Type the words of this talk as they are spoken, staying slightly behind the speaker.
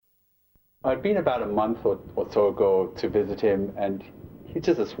I'd been about a month or so ago to visit him, and he's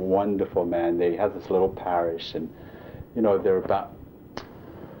just this wonderful man. He has this little parish, and there are about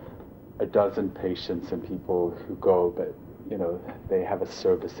a dozen patients and people who go, but they have a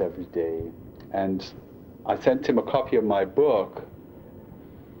service every day. And I sent him a copy of my book,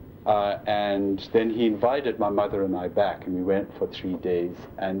 and then he invited my mother and I back, and we went for 3 days.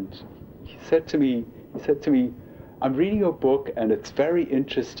 And he said to me, I'm reading your book and it's very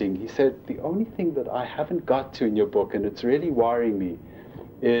interesting. He said, the only thing that I haven't got to in your book, and it's really worrying me,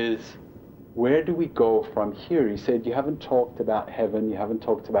 is where do we go from here? He said, you haven't talked about heaven, you haven't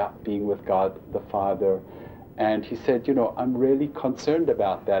talked about being with God the Father. And he said, I'm really concerned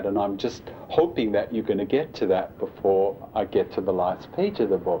about that, and I'm just hoping that you're going to get to that before I get to the last page of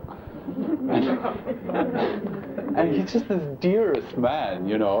the book. And he's just this dearest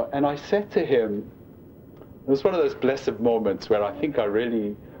man, And I said to him, it was one of those blessed moments where I think I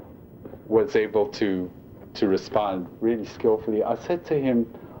really was able to respond really skillfully. I said to him,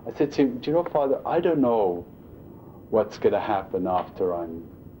 do you know, Father, I don't know what's going to happen after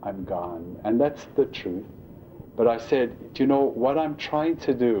I'm gone. And that's the truth. But I said, do you know, what I'm trying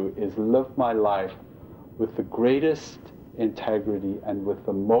to do is live my life with the greatest integrity and with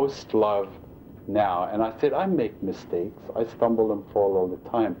the most love now. And I said, I make mistakes. I stumble and fall all the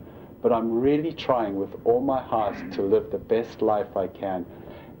time. But I'm really trying with all my heart to live the best life I can.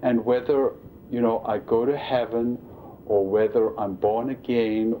 And whether, I go to heaven, or whether I'm born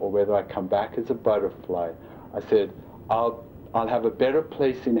again, or whether I come back as a butterfly, I said, I'll have a better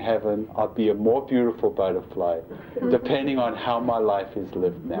place in heaven, I'll be a more beautiful butterfly, depending on how my life is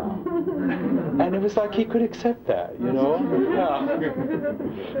lived now. And it was like he could accept that, Yeah.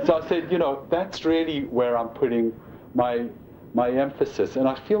 So I said, that's really where I'm putting my emphasis. And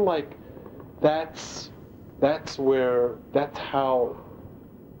I feel like that's how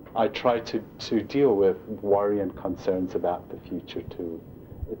I try to deal with worry and concerns about the future too.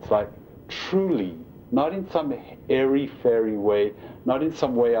 It's like truly, not in some airy-fairy way, not in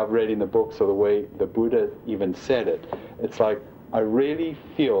some way I've read in the books or the way the Buddha even said it. It's like I really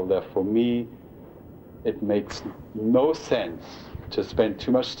feel that for me, it makes no sense to spend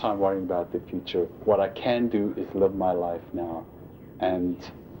too much time worrying about the future. What I can do is live my life now. And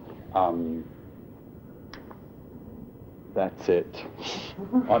that's it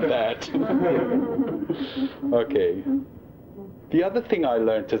on that. Okay. The other thing I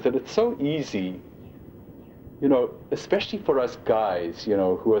learned is that it's so easy, especially for us guys,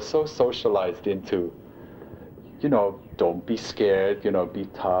 who are so socialized into, don't be scared, be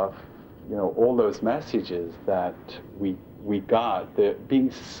tough, all those messages that we got.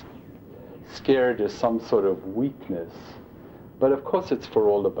 Being scared is some sort of weakness. But of course it's for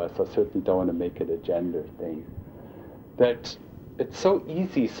all of us. I certainly don't want to make it a gender thing. That it's so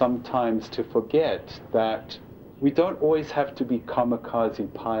easy sometimes to forget that we don't always have to be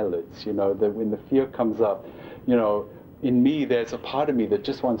kamikaze pilots, that when the fear comes up, in me there's a part of me that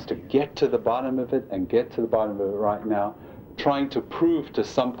just wants to get to the bottom of it and get to the bottom of it right now, trying to prove to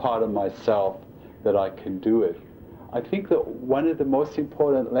some part of myself that I can do it. I think that one of the most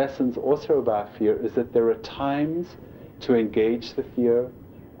important lessons also about fear is that there are times to engage the fear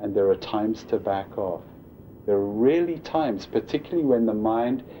and there are times to back off. There are really times, particularly when the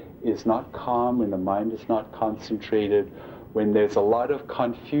mind is not calm, when the mind is not concentrated, when there's a lot of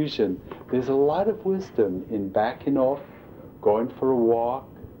confusion, there's a lot of wisdom in backing off, going for a walk.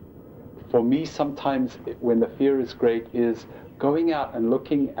 For me, sometimes when the fear is great, is going out and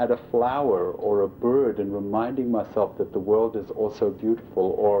looking at a flower or a bird and reminding myself that the world is also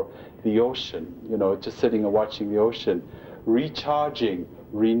beautiful, or the ocean, just sitting and watching the ocean, recharging,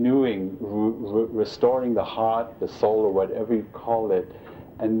 renewing, restoring the heart, the soul, or whatever you call it,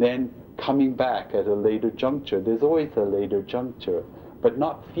 and then coming back at a later juncture. There's always a later juncture, but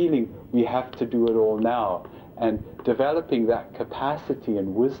not feeling we have to do it all now, and developing that capacity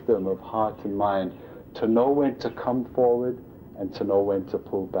and wisdom of heart and mind to know when to come forward and to know when to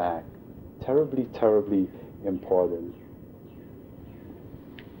pull back. Terribly, terribly important.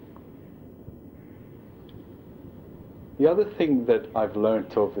 The other thing that I've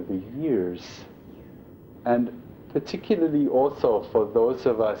learned over the years, and particularly also for those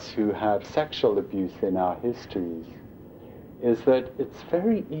of us who have sexual abuse in our histories, is that it's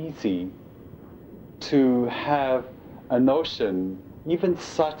very easy to have a notion, even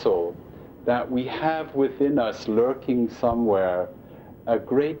subtle, that we have within us lurking somewhere a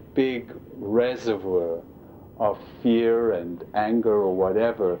great big reservoir of fear and anger or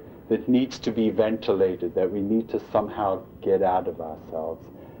whatever that needs to be ventilated, that we need to somehow get out of ourselves.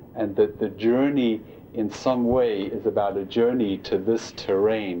 And that the journey in some way is about a journey to this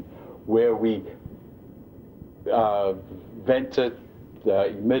terrain where we vent it,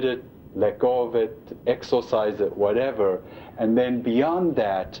 emit it, let go of it, exorcise it, whatever. And then beyond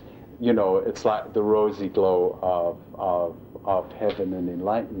that, you know, it's like the rosy glow of heaven and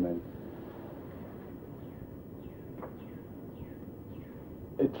enlightenment.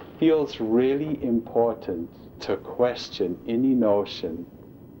 It feels really important to question any notion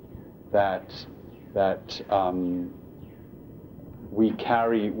that we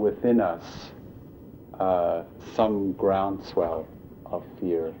carry within us some groundswell of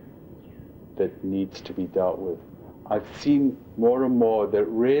fear that needs to be dealt with. I've seen more and more that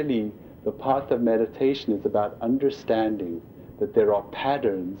really the path of meditation is about understanding that there are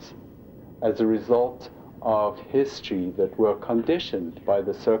patterns as a result of history that were conditioned by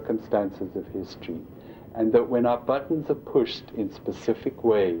the circumstances of history, and that when our buttons are pushed in specific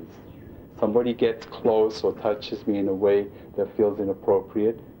ways, somebody gets close or touches me in a way that feels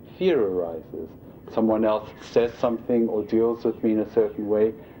inappropriate, fear arises. Someone else says something or deals with me in a certain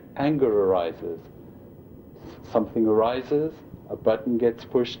way, anger arises. Something arises, a button gets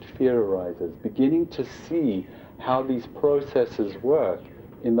pushed, fear arises. Beginning to see how these processes work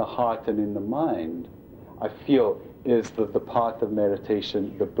in the heart and in the mind, I feel is the path of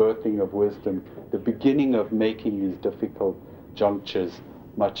meditation, the birthing of wisdom, the beginning of making these difficult junctures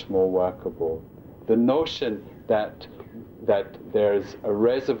much more workable. The notion that there's a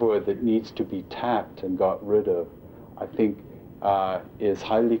reservoir that needs to be tapped and got rid of, I think is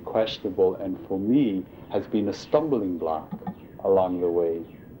highly questionable, and for me has been a stumbling block along the way.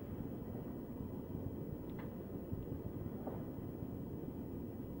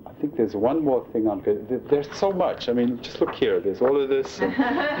 I think there's one more thing I'm going to... There's so much. I mean, just look here. There's all of this.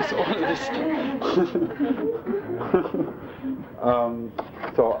 There's all of this.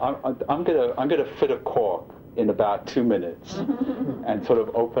 So I'm gonna fit a cork in about 2 minutes and sort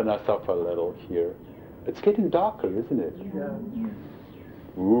of open us up a little here. It's getting darker, isn't it?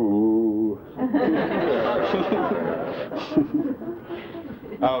 Yeah. Ooh.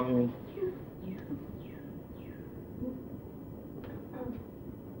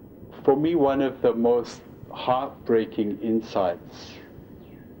 For me, one of the most heartbreaking insights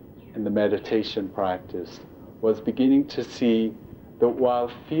in the meditation practice was beginning to see that while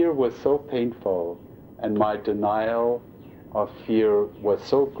fear was so painful and my denial of fear was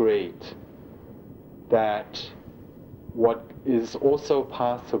so great, that what is also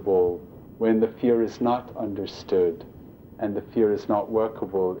possible when the fear is not understood and the fear is not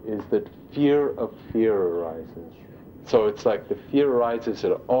workable is that fear of fear arises. So it's like the fear arises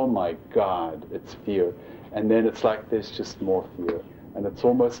and, oh my God, it's fear. And then it's like there's just more fear. And it's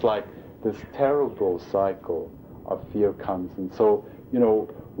almost like this terrible cycle of fear comes. And so, you know,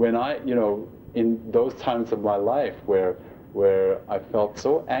 when in those times of my life where I felt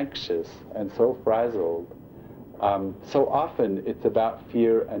so anxious and so frazzled, so often it's about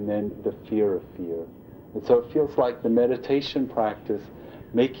fear and then the fear of fear. And so it feels like the meditation practice,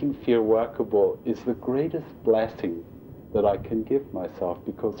 making fear workable, is the greatest blessing that I can give myself,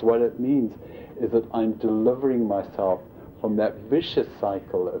 because what it means is that I'm delivering myself from that vicious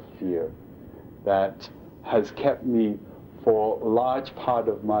cycle of fear that has kept me for a large part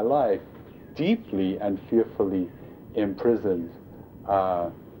of my life deeply and fearfully imprisoned.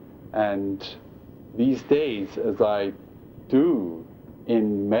 And these days, as I do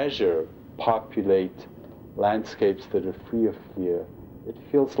in measure populate landscapes that are free of fear, it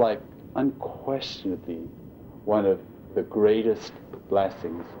feels like unquestionably one of the greatest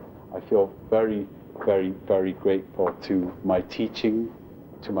blessings. I feel very, very, very grateful to my teaching,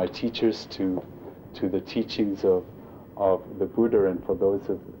 to my teachers, to the teachings of the Buddha, and for those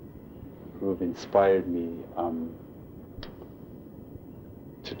who have inspired me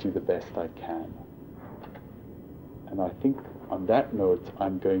to do the best I can. And I think on that note,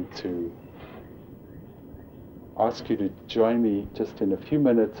 I'm going to ask you to join me just in a few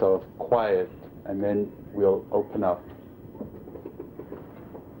minutes of quiet, and then we'll open up.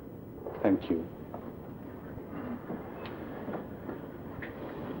 Thank you.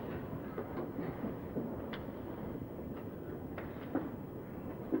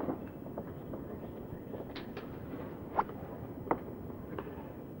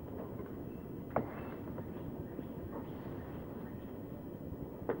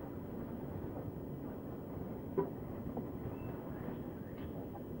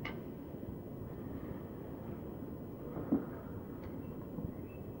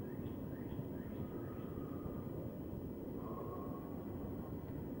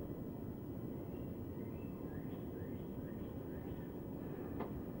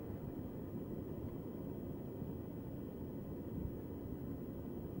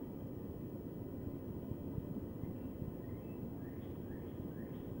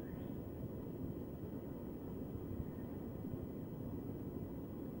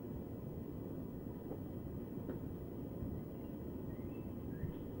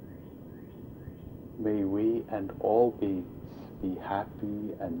 May we and all beings be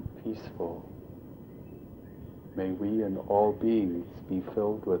happy and peaceful. May we and all beings be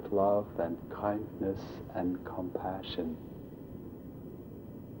filled with love and kindness and compassion.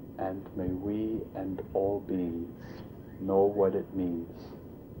 And may we and all beings know what it means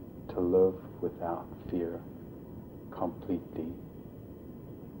to live without fear completely.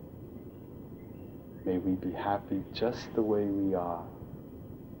 May we be happy just the way we are.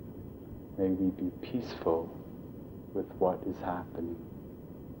 May we be peaceful with what is happening.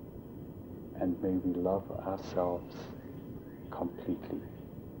 And may we love ourselves completely.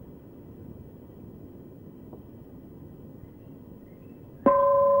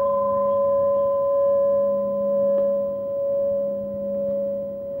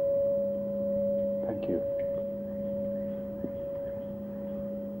 Thank you.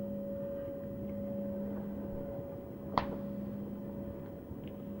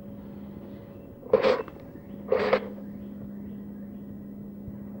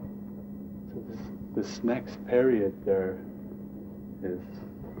 This next period, there is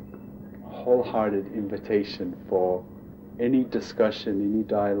a wholehearted invitation for any discussion, any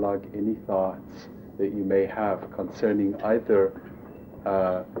dialogue, any thoughts that you may have concerning either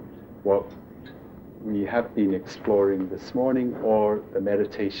what we have been exploring this morning or the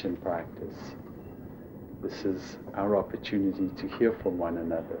meditation practice. This is our opportunity to hear from one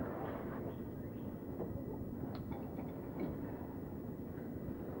another.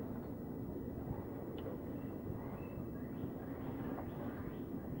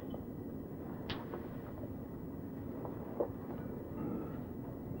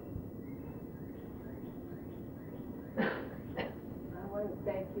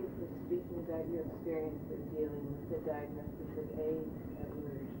 Thank you for speaking about your experience in dealing with the diagnosis of AIDS.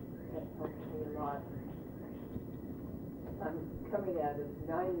 That helped me a lot. I'm coming out of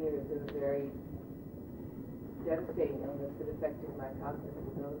 9 years of a very devastating illness that affected my cognitive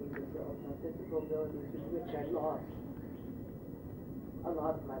abilities as well as my physical abilities, with which I lost a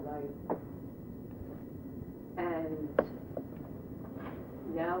lot of my life. And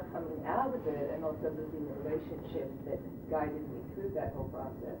now coming out of it and also losing the relationship that guided me through that whole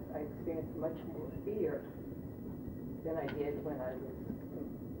process, I experienced much more fear than I did when I was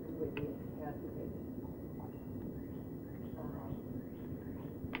completely incapacitated.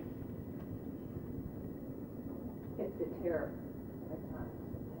 It's a terror at times.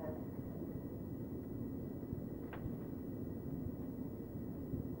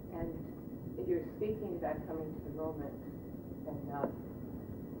 And you're speaking about coming to the moment and not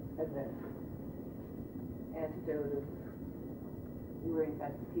as an antidote of worrying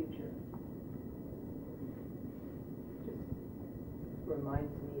about the future. Just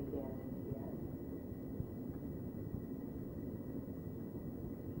reminds me again and again.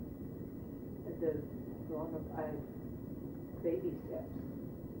 The long of baby steps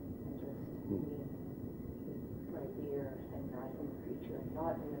and just being right here and not in the future and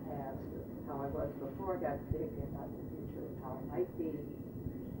not in the past of how I was before I got sick and not in the future of how I might be.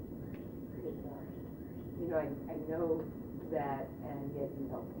 I know that, and yet you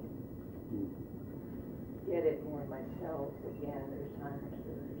help me get it more myself again at a time or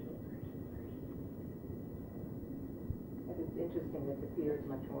two. And it's interesting that the fear is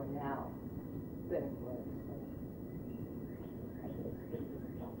much more now than it was. I think it's good to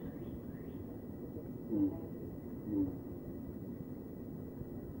help.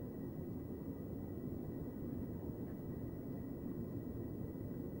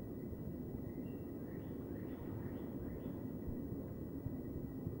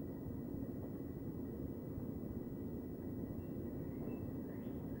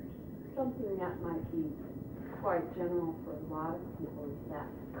 Something that might be quite general for a lot of people is that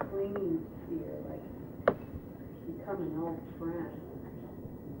clinging to fear, like become an old friend,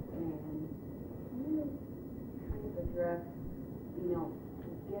 and really kind of address,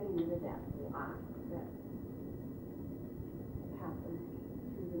 getting rid of that block that happens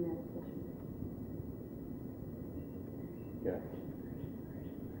through the meditation. Yes.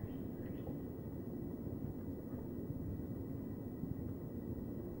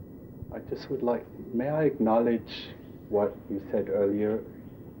 I just would like, may I acknowledge what you said earlier?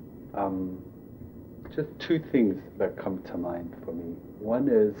 Just two things that come to mind for me. One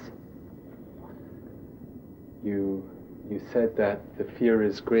is, you said that the fear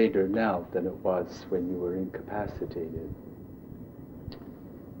is greater now than it was when you were incapacitated.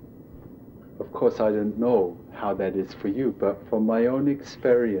 Of course, I don't know how that is for you, but from my own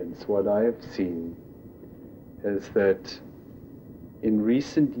experience, what I have seen is that in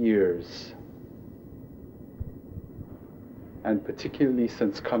recent years, and particularly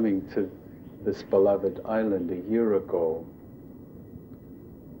since coming to this beloved island a year ago,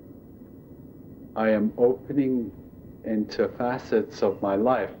 I am opening into facets of my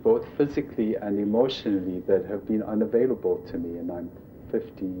life, both physically and emotionally, that have been unavailable to me, and I'm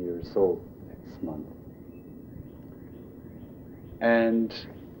 50 years old next month. And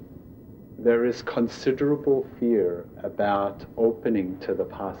there is considerable fear about opening to the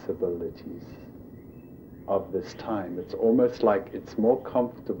possibilities of this time. It's almost like it's more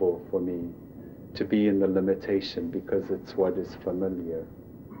comfortable for me to be in the limitation because it's what is familiar.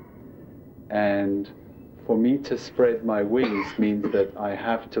 And for me to spread my wings means that I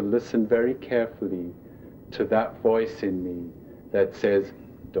have to listen very carefully to that voice in me that says,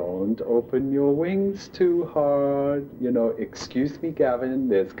 don't open your wings too hard. You know, excuse me, Gavin,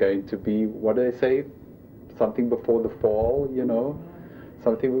 there's going to be, what do they say? Something before the fall, you know?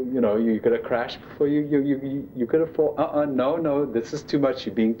 Something, you know, you're going to crash before you're going to fall. No, this is too much.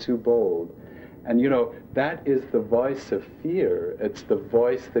 You're being too bold. And, you know, that is the voice of fear. It's the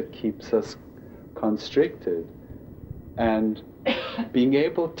voice that keeps us constricted. And being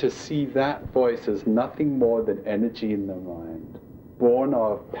able to see that voice as nothing more than energy in the mind, born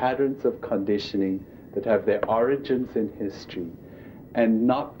of patterns of conditioning that have their origins in history, and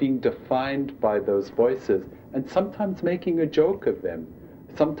not being defined by those voices, and sometimes making a joke of them.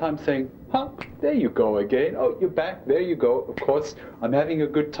 Sometimes saying, there you go again. Oh, you're back. There you go. Of course, I'm having a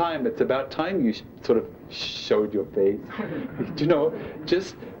good time. It's about time you sort of showed your face. You know,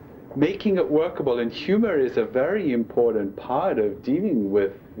 just making it workable. And humor is a very important part of dealing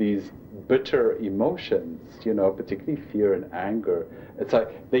with these bitter emotions, you know, particularly fear and anger. It's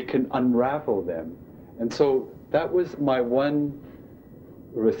like they can unravel them. And so that was my one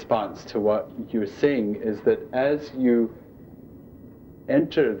response to what you're saying, is that as you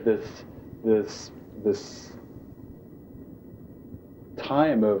enter this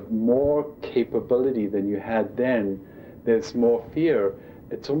time of more capability than you had then, there's more fear.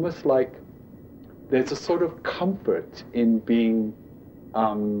 It's almost like there's a sort of comfort in being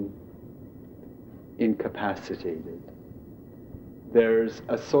incapacitated. There's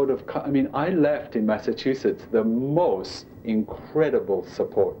a sort of, I left in Massachusetts the most incredible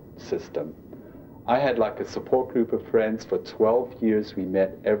support system. I had like a support group of friends for 12 years. We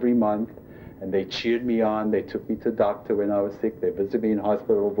met every month, and they cheered me on. They took me to the doctor when I was sick. They visited me in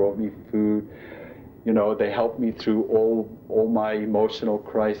hospital, brought me food. You know, they helped me through all my emotional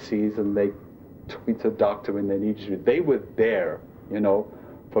crises, and they took me to the doctor when they needed to. They were there, you know,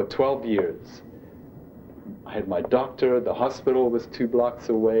 for 12 years. I had my doctor, the hospital was 2 blocks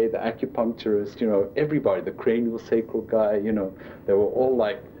away, the acupuncturist, you know, everybody, the cranial sacral guy, you know, they were all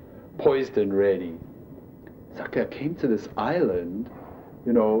like poised and ready. So I came to this island,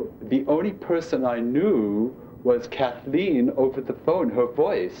 you know, the only person I knew was Kathleen over the phone, her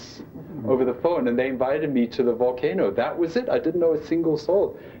voice over the phone, and they invited me to the volcano. That was it. I didn't know a single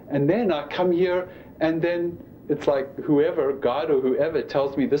soul. And then I come here, and then it's like whoever, God or whoever,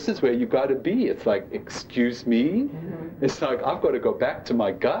 tells me this is where you got to be. It's like, excuse me? It's like, I've got to go back to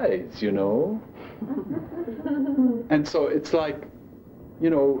my guys, you know? And so it's like, you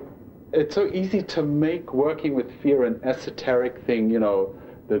know, it's so easy to make working with fear an esoteric thing, you know,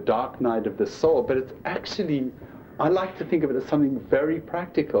 the dark night of the soul, but it's actually, I like to think of it as something very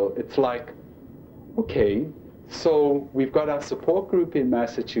practical. It's like, okay, so we've got our support group in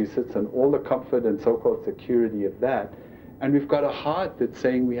Massachusetts and all the comfort and so-called security of that, and we've got a heart that's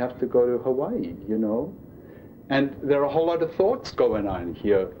saying we have to go to Hawaii, you know? And there are a whole lot of thoughts going on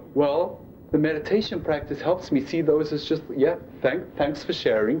here. Well, the meditation practice helps me see those as just, yeah, thanks for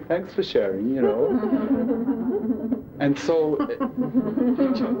sharing, you know? And so,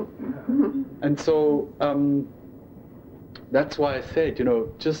 that's why I said, you know,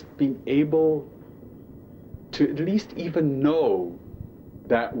 just being able to at least even know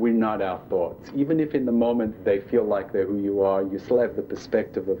that we're not our thoughts. Even if in the moment they feel like they're who you are, you still have the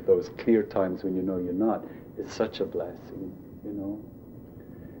perspective of those clear times when you know you're not. It's such a blessing, you know?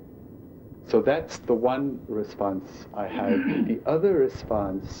 So that's the one response I had. The other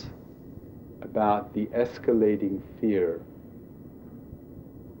response about the escalating fear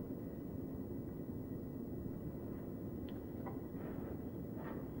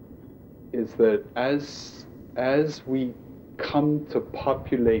is that as we come to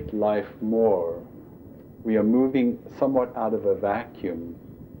populate life more, we are moving somewhat out of a vacuum,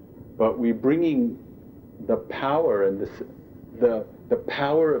 but we're bringing the power and the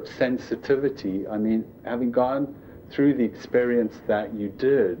power of sensitivity. I mean, having gone through the experience that you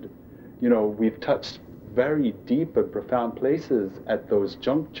did, you know, we've touched very deep and profound places at those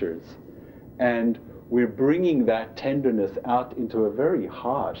junctures, and we're bringing that tenderness out into a very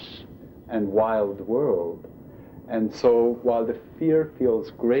harsh and wild world. And so while the fear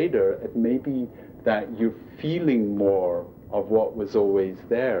feels greater, it may be that you're feeling more of what was always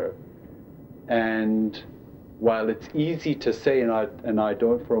there. And while it's easy to say, and I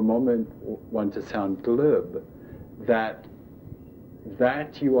don't for a moment want to sound glib, that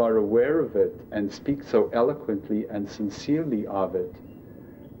you are aware of it and speak so eloquently and sincerely of it,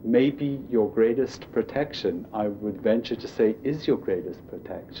 may be your greatest protection. I would venture to say is your greatest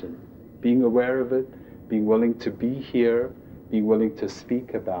protection. Being aware of it, being willing to be here, being willing to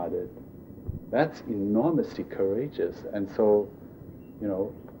speak about it. That's enormously courageous. And so, you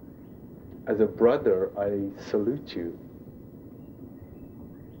know, as a brother, I salute you.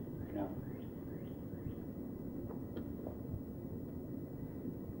 Yeah.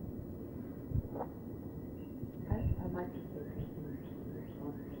 I'd like to say something.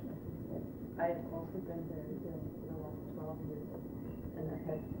 I have also been very ill for the last 12 years, and I've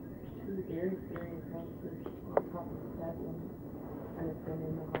had 2 very serious ulcers on top of that one, and I've been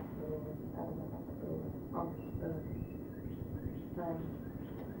in the hospital, out of the hospital, almost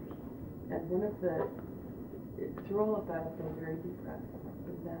and one of the, through all of that, I've been very depressed, up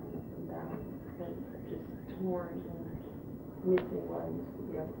and down, and just torn and missing what I used to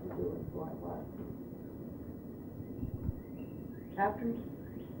be able to do and who I was. After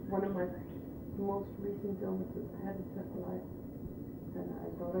one of my most recent illnesses, I had encephalitis, and I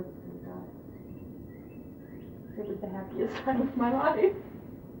thought I was going to die. It was the happiest time of my life.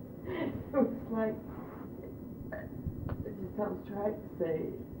 It was like, it just sounds trite to say,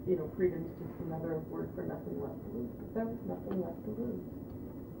 you know, freedom's just another word for nothing left to lose, but there was nothing left to lose.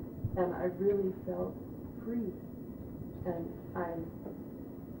 And I really felt free. And I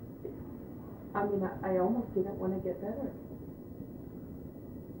almost didn't want to get better.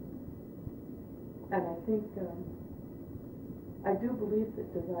 And I think, I do believe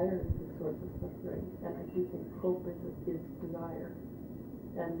that desire is the source of suffering, and I do think hope is desire.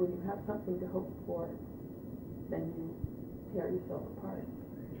 And when you have something to hope for, then you tear yourself apart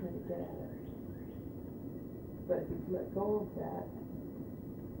trying to get at it. But if you let go of that,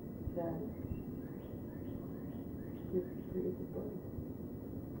 then you're free as a bird.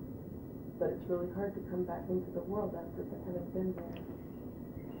 But it's really hard to come back into the world after having been there.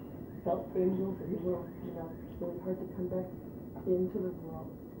 Felt angels in the world, you know, it's really hard to come back into the world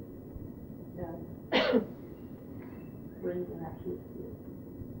and bring the happiest you.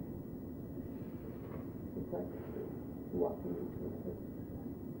 It's like walking into a place.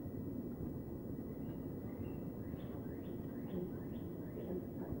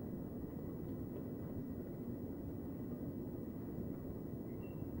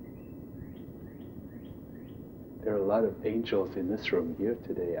 There are a lot of angels in this room here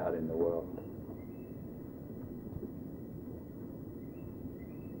today out in the world.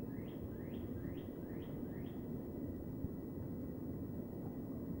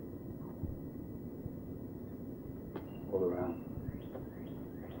 All around.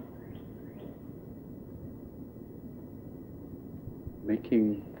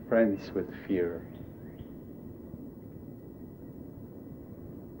 Making friends with fear.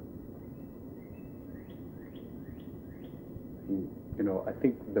 You know, I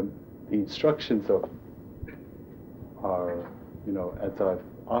think the instructions are, you know, as I've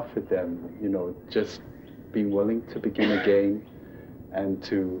offered them, you know, just being willing to begin again and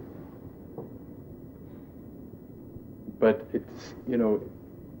to, but it's, you know,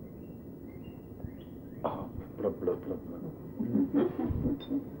 oh, blah, blah, blah, blah.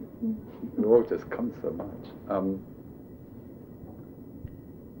 It all just comes so much.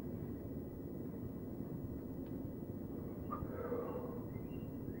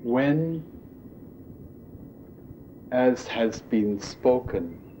 When, as has been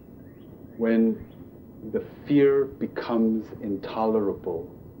spoken, when the fear becomes intolerable,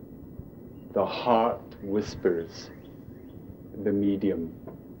 the heart whispers the medium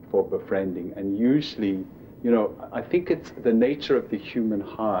for befriending. And usually, you know, I think it's the nature of the human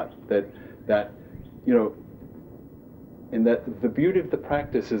heart that you know, in that the beauty of the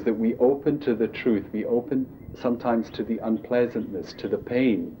practice is that we open to the truth, we open sometimes to the unpleasantness, to the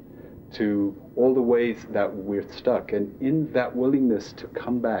pain, to all the ways that we're stuck. And in that willingness to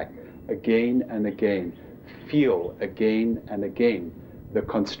come back again and again, feel again and again the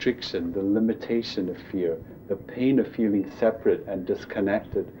constriction, the limitation of fear, the pain of feeling separate and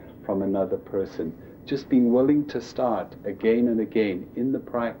disconnected from another person, just being willing to start again and again in the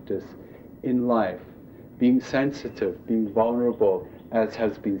practice, in life, being sensitive, being vulnerable, as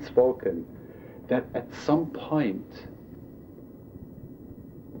has been spoken, that at some point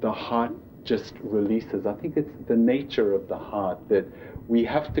the heart just releases. I think it's the nature of the heart that we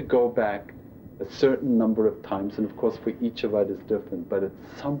have to go back a certain number of times, and of course for each of us it's different, but at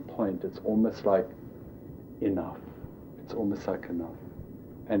some point it's almost like enough. It's almost like enough.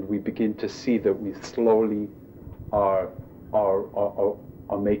 And we begin to see that we slowly are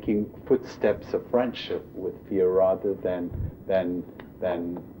making footsteps of friendship with fear rather than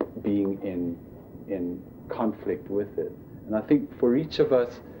being in conflict with it. And I think for each of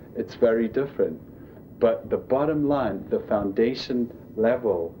us it's very different. But the bottom line, the foundation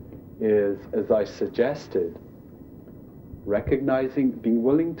level is, as I suggested, recognizing, being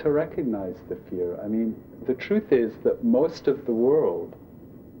willing to recognize the fear. I mean, the truth is that most of the world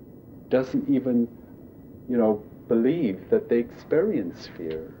doesn't even, believe that they experience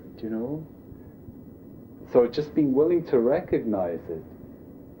fear, So just being willing to recognize it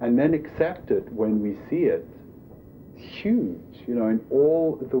and then accept it when we see it, it's huge, in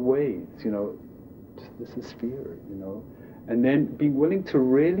all the ways, this is fear, And then being willing to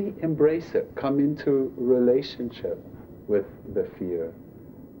really embrace it, come into a relationship with the fear.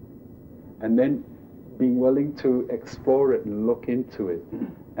 And then being willing to explore it and look into it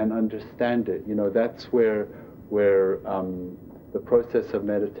and understand it. That's where the process of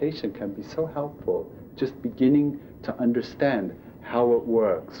meditation can be so helpful. Just beginning to understand how it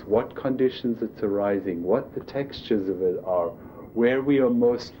works, what conditions it's arising, what the textures of it are, where we are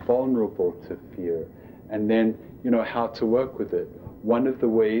most vulnerable to fear, and then, how to work with it. One of the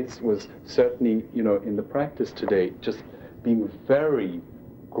ways was certainly, in the practice today, just being very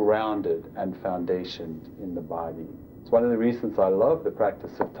grounded and foundationed in the body. It's one of the reasons I love the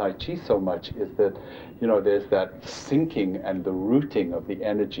practice of Tai Chi so much, is that, there's that sinking and the rooting of the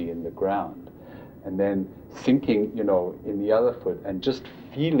energy in the ground. And then sinking, in the other foot and just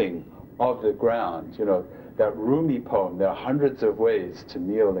feeling of the ground. That Rumi poem, there are hundreds of ways to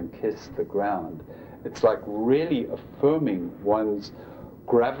kneel and kiss the ground. It's like really affirming one's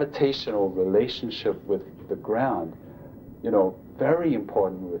gravitational relationship with the ground, very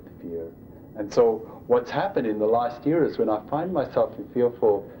important with fear. And so what's happened in the last year is when I find myself in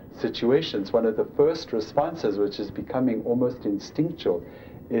fearful situations, one of the first responses, which is becoming almost instinctual,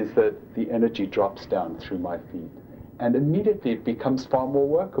 is that the energy drops down through my feet. And immediately it becomes far more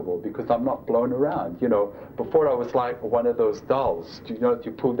workable because I'm not blown around. Before I was like one of those dolls.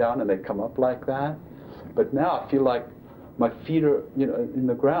 You pull down and they come up like that? But now I feel like my feet are, in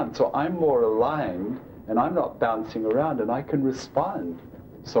the ground. So I'm more aligned and I'm not bouncing around and I can respond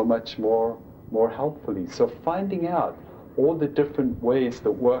so much more helpfully. So finding out all the different ways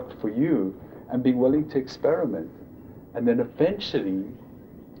that work for you and being willing to experiment. And then eventually,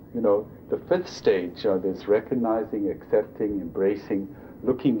 the fifth stage, there's recognizing, accepting, embracing,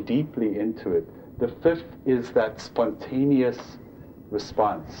 looking deeply into it. The fifth is that spontaneous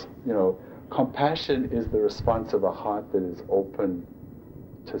response. Compassion is the response of a heart that is open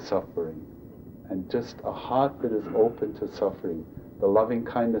to suffering. And just a heart that is open to suffering, the loving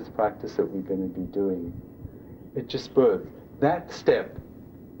kindness practice that we're going to be doing, it just births. That step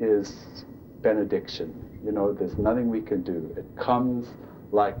is benediction. There's nothing we can do. It comes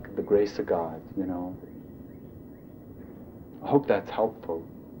like the grace of God, I hope that's helpful.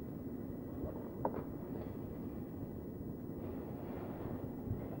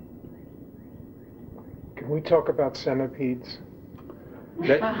 Can we talk about centipedes?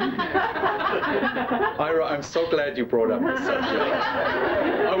 Ira, I'm so glad you brought up this subject.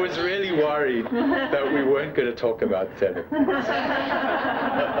 I was really worried that we weren't going to talk about centipedes.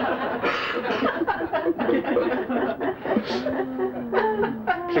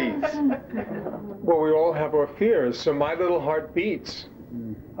 Please. Well, we all have our fears, so my little heart beats.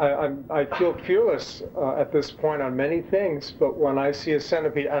 I feel fearless at this point on many things, but when I see a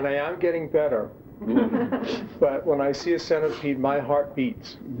centipede, and I am getting better, but when I see a centipede, my heart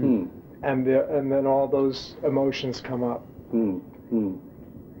beats, and then all those emotions come up. And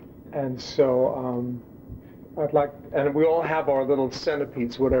so I'd like, and we all have our little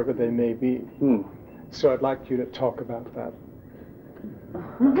centipedes, whatever they may be. So I'd like you to talk about that.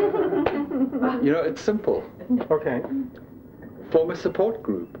 It's simple. Okay. Form a support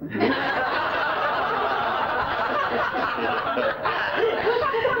group.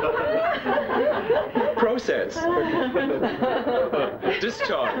 Process.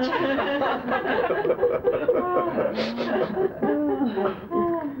 Discharge.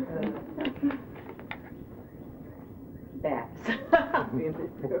 Bats.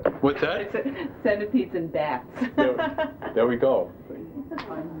 What's that? Centipedes and bats. There we go.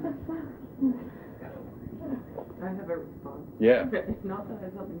 I have a response. Yeah. Not that I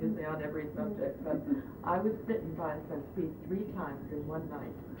have something to say on every subject, but I was bitten by a centipede 3 times in one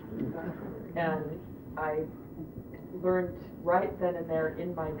night. And I learned right then and there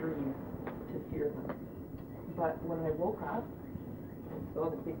in my dream to fear them. But when I woke up and saw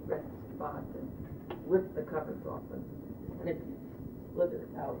the big red spot and ripped the covers off and it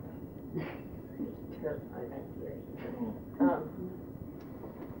slithered out, it was terrifying, actually.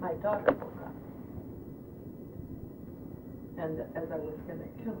 My daughter woke up. And as I was going to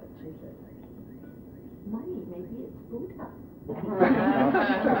kill it, she said, "Mommy, maybe it's Buddha."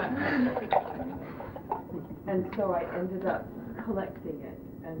 And so I ended up collecting it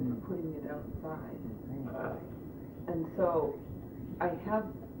and putting it outside. And so I have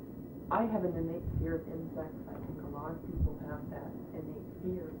an innate fear of insects. I think a lot of people have that innate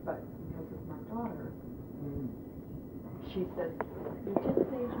fear, but because of my daughter, she said, "You just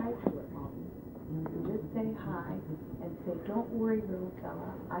say hi to it, Mommy. You just say hi and say, 'Don't worry, little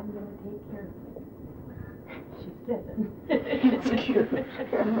fella, I'm going to take care of it.'" She didn't. It's cute.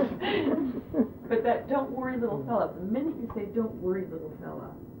 But that "don't worry, little fella," the minute you say "don't worry, little fella"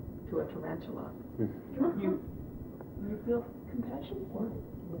 to a tarantula, you feel compassion for it.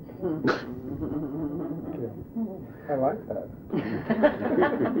 I like that.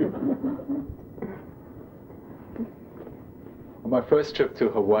 On my first trip to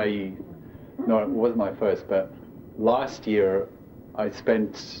Hawaii, no, it wasn't my first, but last year I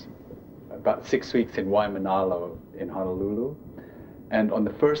spent about 6 weeks in Waimanalo in Honolulu. And on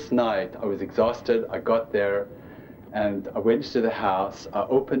the first night, I was exhausted. I got there and I went to the house. I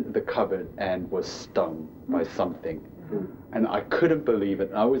opened the cupboard and was stung by something. And I couldn't believe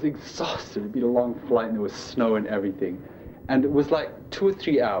it. I was exhausted. It'd been a long flight and there was snow and everything. And it was like 2 or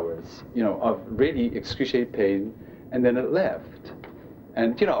 3 hours, of really excruciating pain. And then it left.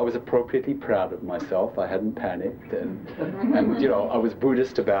 And, I was appropriately proud of myself. I hadn't panicked. And I was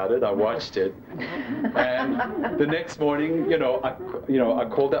Buddhist about it. I watched it. And the next morning, I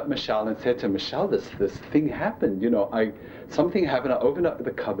called up Michelle and said to Michelle, this thing happened. Something happened. I opened up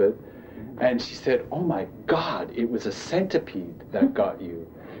the cupboard. And she said, "Oh, my God, it was a centipede that got you."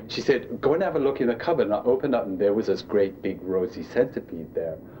 She said, "Go and have a look in the cupboard." And I opened up, and there was this great, big, rosy centipede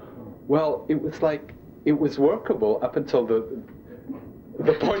there. Well, it was like, it was workable up until the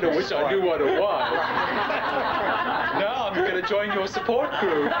point at which I knew what it was. Now I'm going to join your support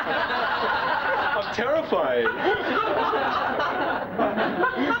group. I'm terrified.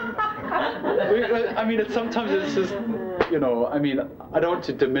 I mean, sometimes it's just, I don't want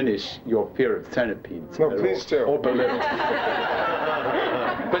to diminish your fear of centipedes. No, please do. Or belittle.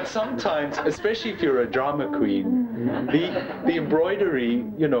 But sometimes, especially if you're a drama queen, the embroidery,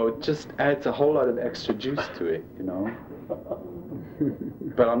 just adds a whole lot of extra juice to it,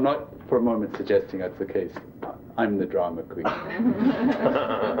 But I'm not for a moment suggesting that's the case. I'm the drama queen.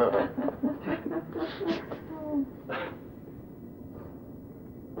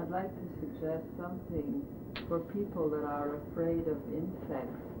 I'd like to suggest something for people that are afraid of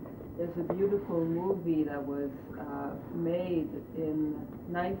insects. There's a beautiful movie that was made in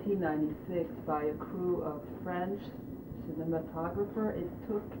 1996 by a crew of French cinematographer. It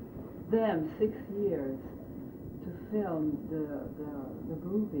took them 6 years to film the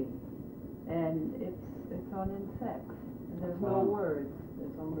movie, and it's on insects. And there's no words.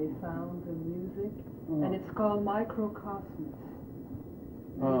 There's only sounds and music, and it's called Microcosmos.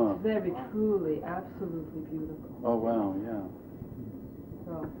 And it's very, truly, absolutely beautiful. Oh, wow, yeah.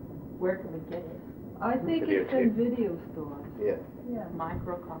 So, Where can we get it? I think it's in video stores. Yeah. Yeah.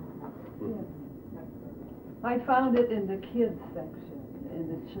 Microcosmos. Yeah. I found it in the kids section, in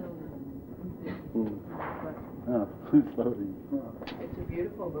the children. Oh, it's lovely. It's a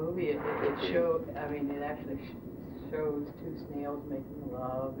beautiful movie. It actually shows two snails making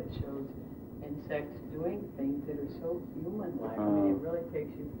love. It shows insects doing things that are so human-like. It really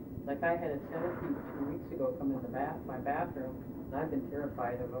takes you. Like I had a centipede 2 weeks ago come in my bathroom, and I've been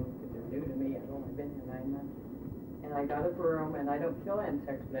terrified of them because they're new to me. I've only been here 9 months. And I got a broom, and I don't kill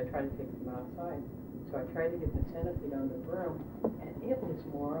insects, but I try to take them outside. So I tried to get the centipede on the broom, and it was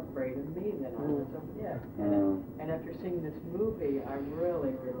more afraid of me than I was of it. And after seeing this movie, I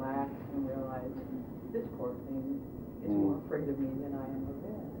really relaxed and realized this poor thing is more afraid of me than I am of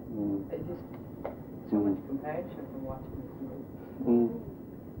it. It just so much compassion for watching this movie.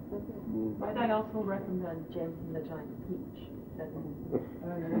 Might I also recommend James and the Giant Peach?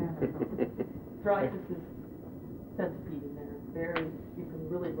 Dreyfus's centipede in there. You can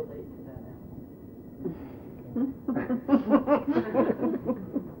really relate to that animal.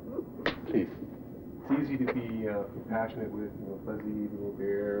 Please. It's easy to be compassionate with fuzzy little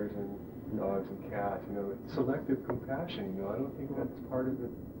bears and dogs and cats. It's selective compassion. I don't think that's part of the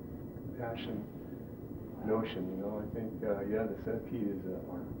compassion notion. I think the centipede is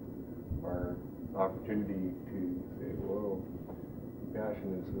our opportunity to say, whoa,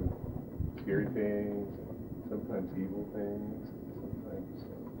 compassion is with scary things, sometimes evil things, sometimes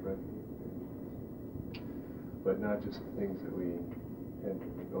threatening things, but not just the things that we tend to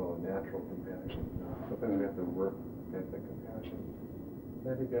think, oh, natural compassion. Sometimes we have to work at the compassion.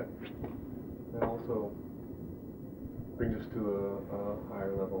 And I think that also brings us to a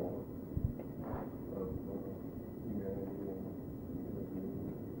higher level of humanity.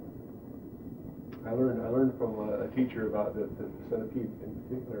 I learned from a teacher about the centipede in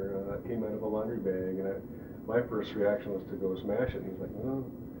particular. Came out of a laundry bag, and my first reaction was to go smash it. And he's like, no,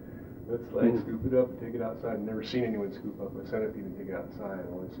 let's scoop it up and take it outside. I've never seen anyone scoop up a centipede and take it outside.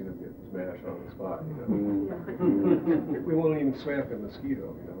 I've only seen it get smashed on the spot. We won't even smack a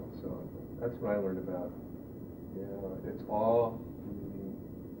mosquito, So that's what I learned about. Yeah, it's all living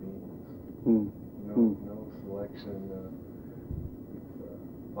beings. No selection.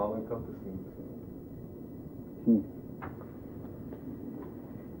 It's all encompassing.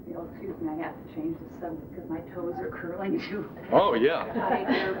 Excuse me, I have to change the subject because my toes are curling too. Oh, yeah.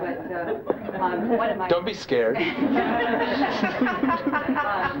 Here, but one of my... Don't be scared.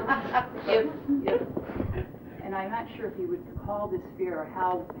 And I'm not sure if you would call this fear or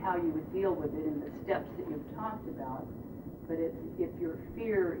how you would deal with it in the steps that you've talked about, but if your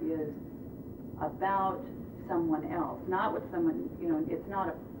fear is about someone else, not with someone, it's not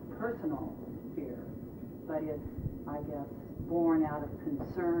a personal fear, but it's, I guess, born out of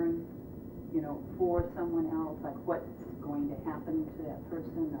concern, for someone else, like what's going to happen to that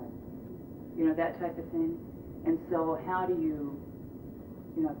person, or, that type of thing. And so how do you,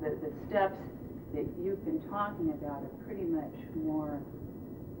 the steps that you've been talking about are pretty much more,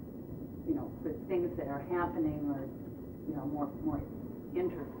 for things that are happening or, more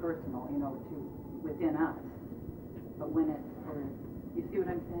interpersonal, to within us. But when it's for, you see what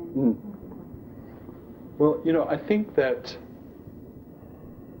I'm saying? Well, I think that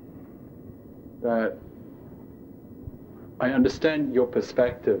I understand your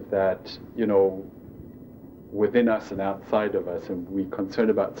perspective that, within us and outside of us, and we're concerned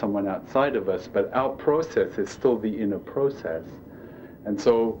about someone outside of us, but our process is still the inner process. And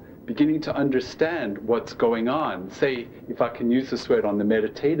so beginning to understand what's going on, say, if I can use this word on the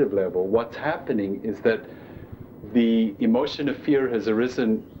meditative level, what's happening is that the emotion of fear has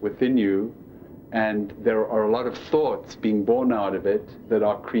arisen within you, and there are a lot of thoughts being born out of it that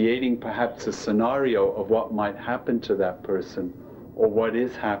are creating perhaps a scenario of what might happen to that person or what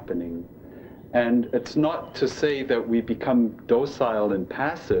is happening. And it's not to say that we become docile and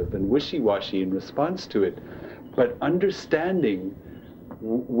passive and wishy-washy in response to it, but understanding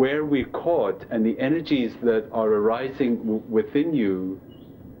where we're caught and the energies that are arising within you,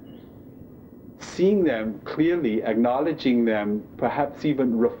 seeing them clearly, acknowledging them, perhaps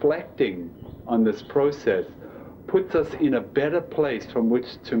even reflecting on this process, puts us in a better place from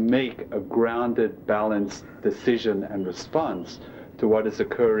which to make a grounded, balanced decision and response to what is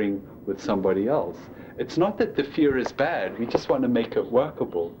occurring with somebody else. It's not that the fear is bad, we just want to make it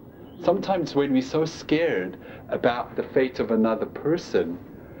workable. Sometimes when we're so scared about the fate of another person,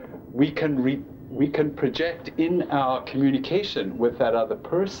 we can project in our communication with that other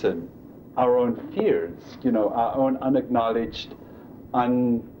person our own fears, our own unacknowledged,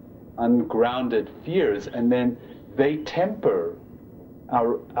 ungrounded fears, and then they temper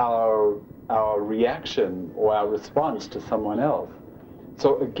our reaction or our response to someone else.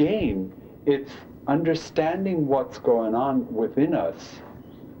 So again, it's understanding what's going on within us,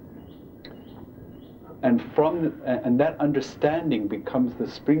 and that understanding becomes the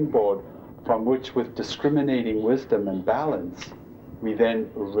springboard from which, with discriminating wisdom and balance, we then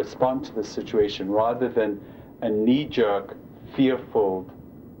respond to the situation rather than a knee-jerk, fearful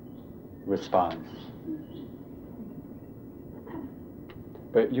response.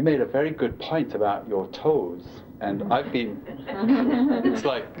 But you made a very good point about your toes, and I've been, it's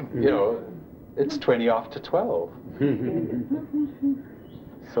like, it's 20 after 12.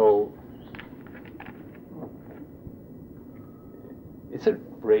 So, is it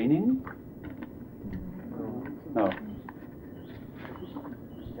raining? No.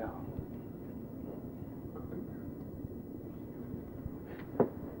 Yeah.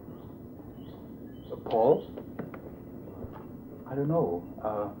 Paul? I don't know.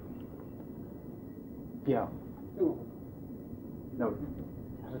 Yeah. No.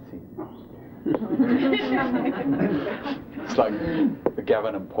 Have a seat. It's like the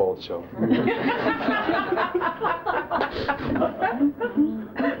Gavin and Paul show.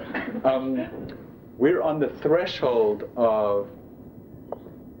 We're on the threshold of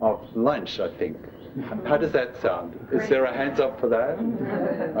lunch, I think. How does that sound? Is there a hands up for that?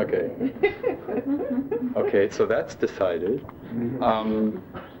 Okay. Okay, so that's decided.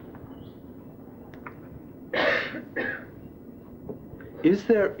 Is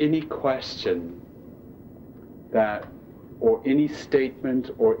there any question that, or any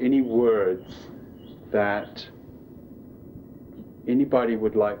statement, or any words that anybody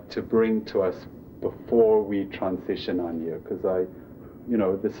would like to bring to us before we transition on here? Because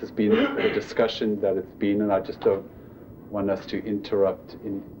this has been the discussion that it's been, and I just don't want us to interrupt.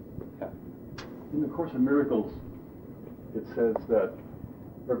 In the Course in Miracles, it says that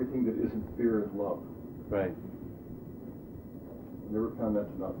everything that isn't fear is love. Right. I've never found that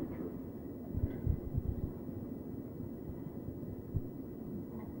to not be true.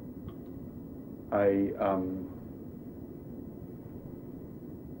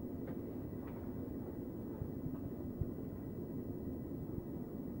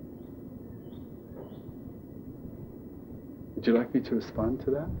 Would you like me to respond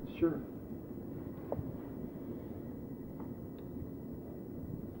to that? Sure.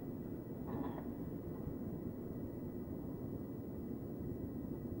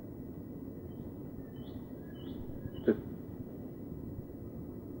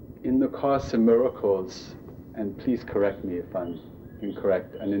 In the Course in Miracles, and please correct me if I'm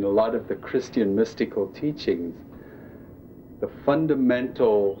incorrect, and in a lot of the Christian mystical teachings, the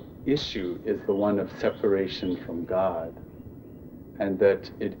fundamental issue is the one of separation from God, and that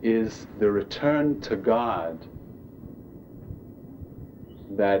it is the return to God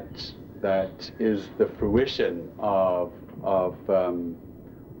that is the fruition of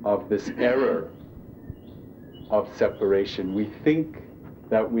this error of separation. We think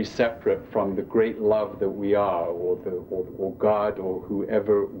that we're separate from the great love that we are, or God, or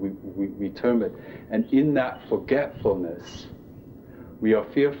whoever we term it. And in that forgetfulness, we are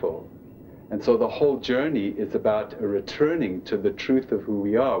fearful. And so the whole journey is about a returning to the truth of who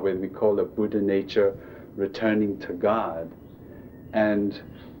we are, whether we call it Buddha nature, returning to God. And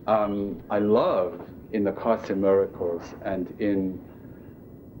I love in the Course in Miracles and in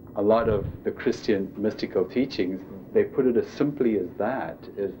a lot of the Christian mystical teachings, they put it as simply as that,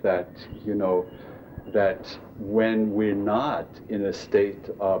 is that, that when we're not in a state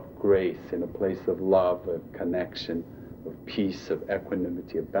of grace, in a place of love, of connection, of peace, of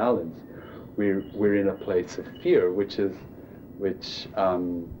equanimity, of balance, we're in a place of fear, which is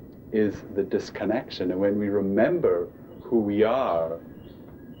the disconnection. And when we remember who we are,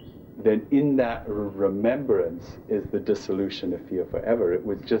 then in that remembrance is the dissolution of fear forever. It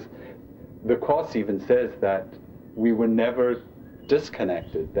was just, the Course even says that we were never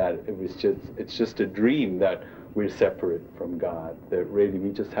disconnected, that it's just a dream that we're separate from God, that really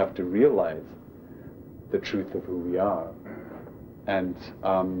we just have to realize the truth of who we are. And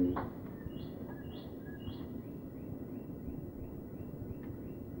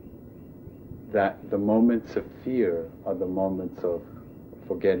that the moments of fear are the moments of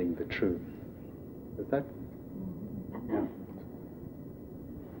forgetting the truth. Is that? Yeah.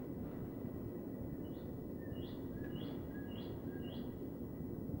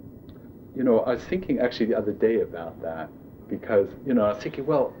 I was thinking actually the other day about that, because, I was thinking,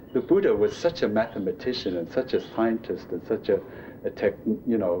 well, the Buddha was such a mathematician and such a scientist and such a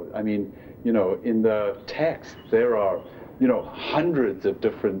in the text there are, hundreds of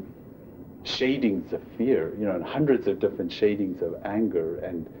different shadings of fear, and hundreds of different shadings of anger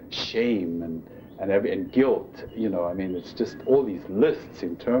and shame and guilt, it's just all these lists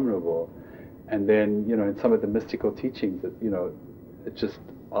interminable. And then, in some of the mystical teachings that, it's just,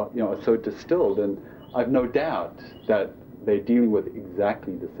 are so distilled, and I've no doubt that they're dealing with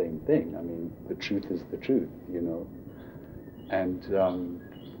exactly the same thing. I mean, the truth is the truth, and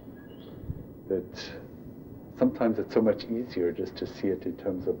that sometimes it's so much easier just to see it in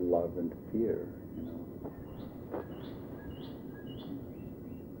terms of love and fear,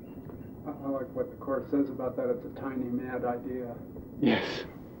 I like what the Course says about that. It's a tiny mad idea. Yes.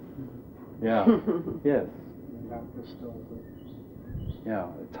 Yeah. Yes. And that distills it. Yeah,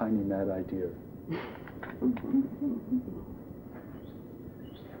 a tiny mad idea.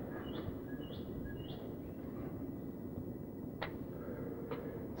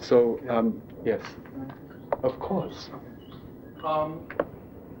 So, yes, of course.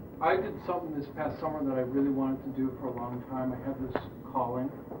 I did something this past summer that I really wanted to do for a long time. I had this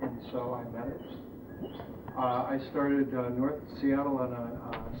calling, and so I met it. I started north of Seattle on a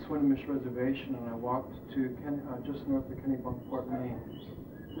Swinomish reservation, and I walked to just north of Kennebunkport, Maine.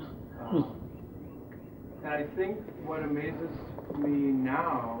 And I think what amazes me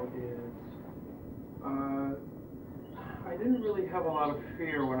now is I didn't really have a lot of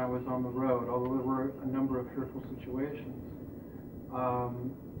fear when I was on the road, although there were a number of fearful situations.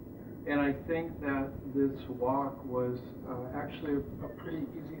 And I think that this walk was actually a pretty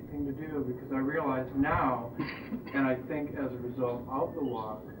easy thing to do, because I realize now, and I think as a result of the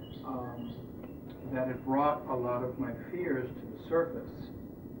walk, that it brought a lot of my fears to the surface,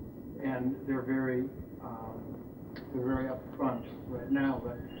 and they're very upfront right now.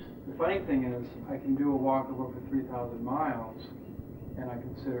 But the funny thing is, I can do a walk of over 3,000 miles, and I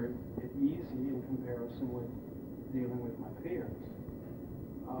consider it easy in comparison with dealing with my fears.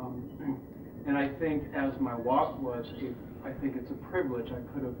 And I think as my walk was, I think it's a privilege. I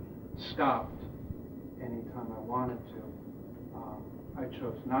could have stopped anytime I wanted to. I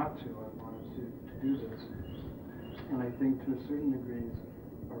chose not to. I wanted to do this. And I think to a certain degree,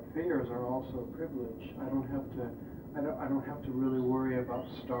 our fears are also a privilege. I don't have to really worry about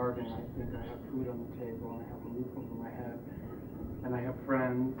starving. I think I have food on the table, and I have a roof over my head, and I have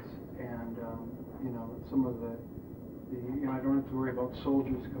friends, and some of the I don't have to worry about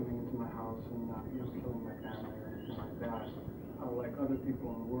soldiers coming into my house and killing my family or anything like that, like other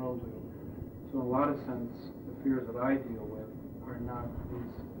people in the world do. So in a lot of sense, the fears that I deal with are not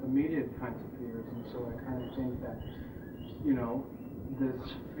these immediate kinds of fears, and so I kind of think that,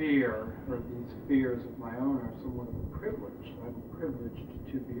 this fear, or these fears of my own, are somewhat of a privilege. I'm privileged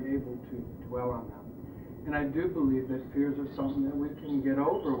to be able to dwell on them. And I do believe that fears are something that we can get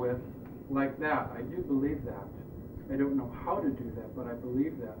over with like that. I do believe that. I don't know how to do that, but I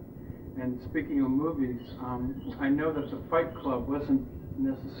believe that. And speaking of movies, I know that The Fight Club wasn't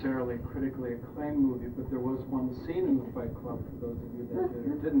necessarily a critically acclaimed movie, but there was one scene in The Fight Club, for those of you that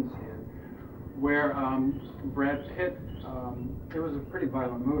did or didn't see it, where Brad Pitt, it was a pretty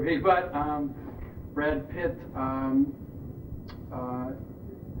violent movie, but Brad Pitt,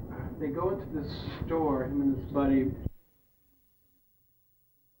 they go into this store, him and his buddy,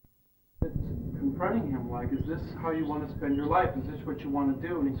 confronting him, like, is this how you want to spend your life? Is this what you want to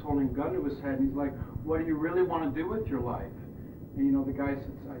do? And he's holding a gun to his head, and he's like, what do you really want to do with your life? And the guy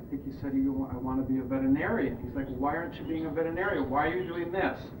says, I think he said, I want to be a veterinarian. He's like, why aren't you being a veterinarian? Why are you doing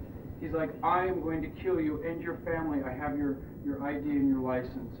this? He's like, I am going to kill you and your family. I have your ID and your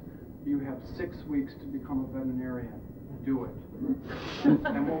license. You have 6 weeks to become a veterinarian. Do it.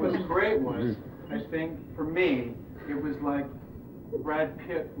 And what was great was, I think, for me, it was like Brad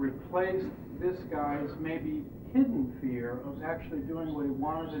Pitt replaced this guy's maybe hidden fear of actually doing what he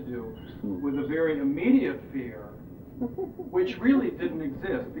wanted to do with a very immediate fear, which really didn't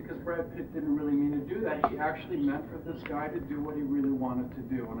exist, because Brad Pitt didn't really mean to do that. He actually meant for this guy to do what he really wanted to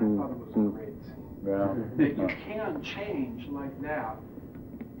do, and I thought it was a great scene. Yeah. That you can change like that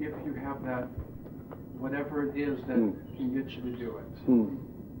if you have that, whatever it is that can get you to do it.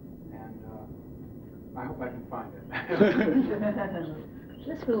 And I hope I can find it.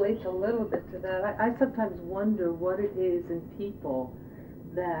 This relates a little bit to that. I sometimes wonder what it is in people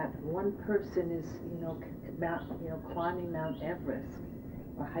that one person is, climbing Mount Everest,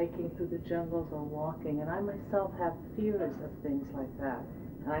 or hiking through the jungles, or walking, and I myself have fears of things like that.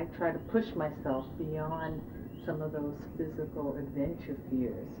 And I try to push myself beyond some of those physical adventure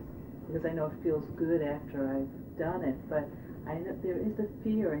fears, because I know it feels good after I've done it, but I know there is a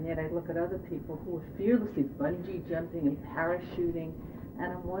fear, and yet I look at other people who are fearlessly bungee jumping and parachuting,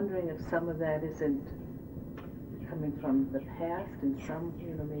 and I'm wondering if some of that isn't coming from the past, and some,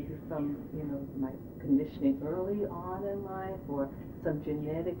 maybe from, my conditioning early on in life, or some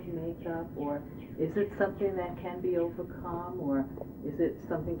genetic makeup, or is it something that can be overcome, or is it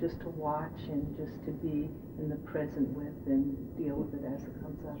something just to watch and just to be in the present with and deal with it as it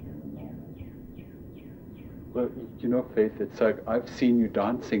comes up in the moment? Well, Faith, it's like I've seen you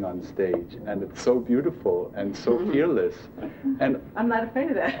dancing on stage, and it's so beautiful and so fearless. And I'm not afraid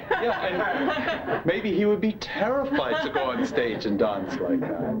of that. Yeah, and maybe he would be terrified to go on stage and dance like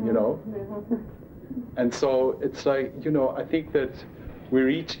that, And so it's like, I think that we're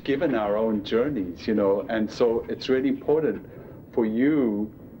each given our own journeys, and so it's really important for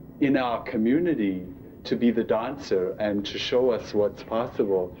you in our community to be the dancer and to show us what's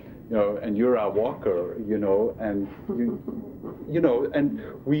possible. And you're our walker, and and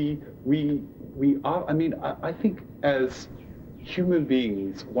we are, I think as human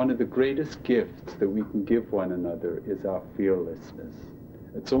beings, one of the greatest gifts that we can give one another is our fearlessness.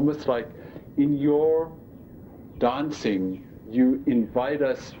 It's almost like in your dancing, you invite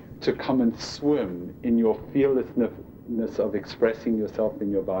us to come and swim in your fearlessness of expressing yourself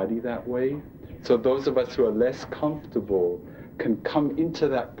in your body that way. So those of us who are less comfortable can come into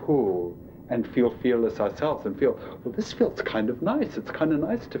that pool and feel fearless ourselves and feel, well, this feels kind of nice. It's kind of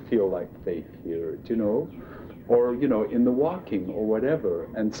nice to feel like Faith here, or, you know, in the walking or whatever.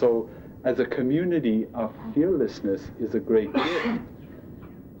 And so as a community, our fearlessness is a great gift.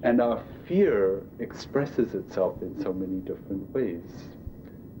 And our fear expresses itself in so many different ways.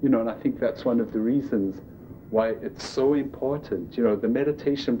 You know, and I think that's one of the reasons why it's so important. You know, the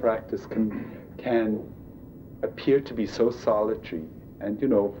meditation practice can appear to be so solitary. And, you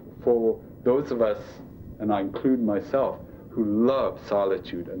know, for those of us, and I include myself, who love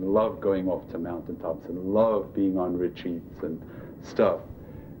solitude and love going off to mountaintops and love being on retreats and stuff,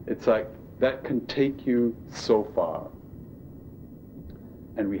 it's like that can take you so far.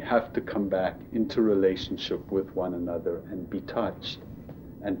 And we have to come back into relationship with one another and be touched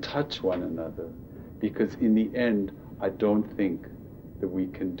and touch one another. Because in the end, I don't think that we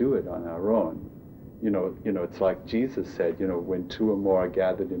can do it on our own. You know, it's like Jesus said, you know, when two or more are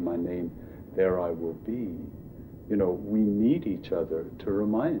gathered in my name, there I will be. You know, we need each other to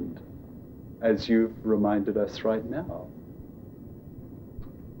remind, as you've reminded us right now.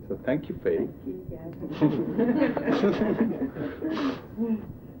 So thank you, Faith. Thank you, Gavin.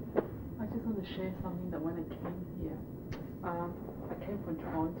 I just want to share something that when I came here, I came from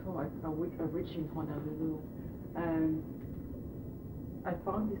Toronto. I reached in Honolulu, and I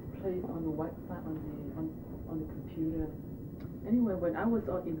found this place on the website on the computer. Anyway, when I was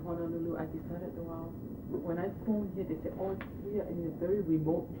out in Honolulu, I decided, well, when I phoned here, they said, oh, we are in a very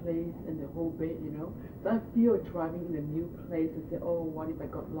remote place in the whole bay, you know. So I feel driving in a new place and say, oh, what if I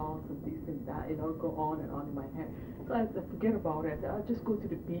got lost and this and that, you know, go on and on in my head. So I forget about it. I said, I'll just go to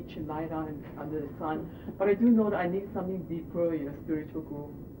the beach and lie down under the sun. But I do know that I need something deeper, you know, spiritual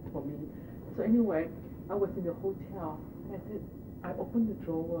growth for me. So anyway, I was in the hotel. And I said, I opened the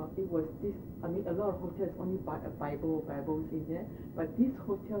drawer. It was this, I mean, a lot of hotels only buy a Bibles in there. But this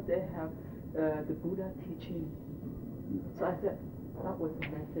hotel, they have the Buddha teaching. So I said, that was the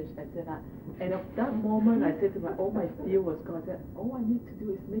message. I said, and at that moment, I said to my fear was gone. I said, all I need to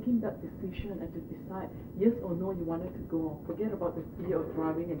do is making that decision and to decide yes or no you wanted to go. Forget about the fear of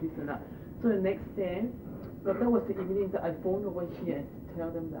driving and this and that. So the next day, but that was the evening that I phoned over here to tell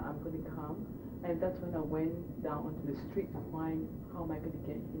them that I'm going to come. And that's when I went down onto the street to find how am I going to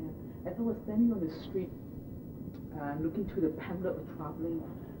get here. As I was standing on the street, looking through the pamphlet of traveling,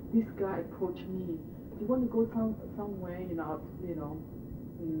 this guy approached me. Do you want to go somewhere, you know,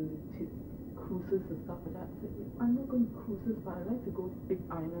 to cruises and stuff like that? I said, I'm not going to cruises, but I'd like to go to Big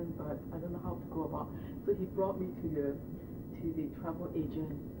Island, but I don't know how to go about. So he brought me to the travel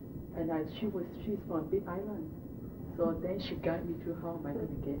agent, and she's from Big Island. So then she guided me through how am I going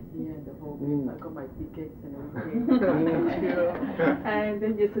to get here and the whole thing. So I got my tickets and everything. And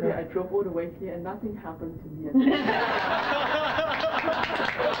then yesterday I drove all the way here and nothing happened to me. That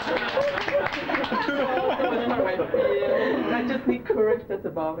was not my fear. I just need courage, that's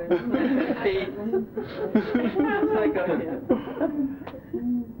about it. And faith. So I got here.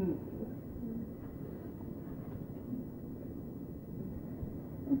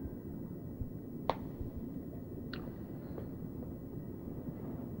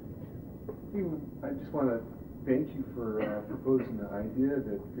 I just want to thank you for proposing the idea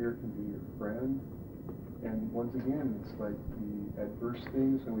that fear can be your friend. And once again, it's like the adverse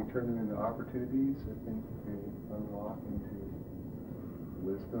things, when we turn them into opportunities, I think they unlock into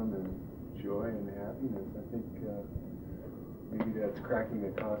wisdom and joy and happiness. I think maybe that's cracking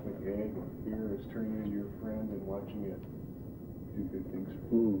the cosmic egg. Fear is turning into your friend and watching it do good things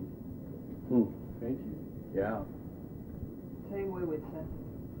for you. Thank you. Yeah. Same way with Seth.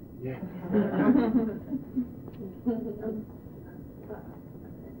 Yeah. I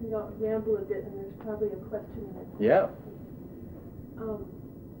think I'll ramble a bit, and there's probably a question in it. Yeah. I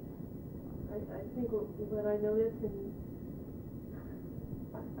think what I notice, and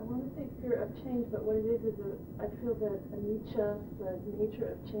I want to say fear of change, but what it is I feel that anicca, the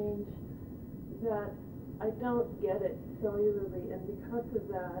nature of change, that I don't get it cellularly, and because of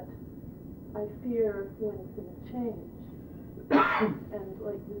that, I fear when things change. And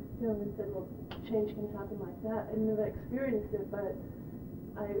like this gentleman said, well, change can happen like that. I've never experienced it, but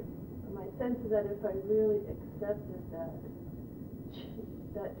my sense is that if I really accepted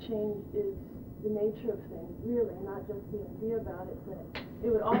that change is the nature of things, really, not just the idea about it, that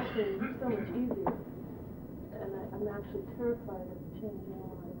it would all seem so much easier. And I'm actually terrified of changing a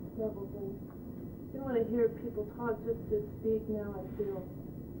lot of levels. And when I hear people talk, just to speak now, I feel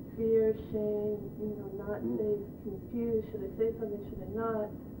fear, shame, not safe, confused, should I say something, should I not,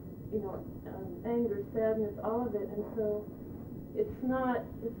 anger, sadness, all of it, and so it's not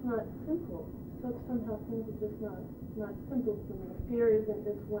simple. So somehow things are just not simple for me. Fear isn't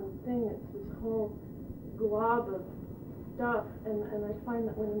this one thing, it's this whole glob of stuff, and I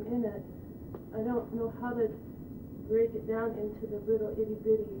find that when I'm in it, I don't know how to break it down into the little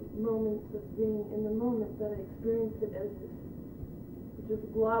itty-bitty moments of being in the moment, that I experience it as this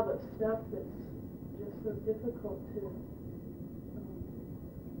just glob of stuff that's just so difficult to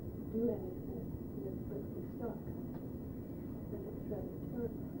do anything. It's like we're stuck. And it's rather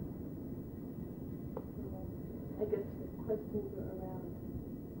terrifying. I guess the questions are around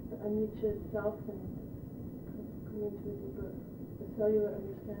the anicca itself and coming to a deeper, a cellular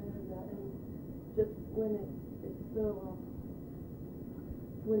understanding of that, and just when it's so,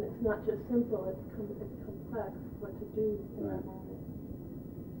 when it's not just simple, it's complex, what to do in that moment.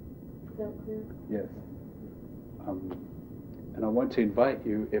 Is that clear? Yes. And I want to invite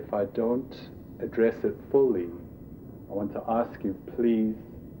you, if I don't address it fully, I want to ask you, please,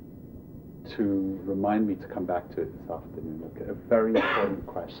 to remind me to come back to it this afternoon. Okay, a very important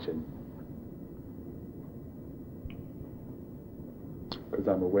question. Because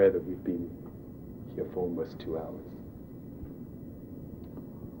I'm aware that we've been here for almost 2 hours.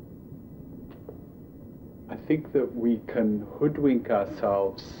 I think that we can hoodwink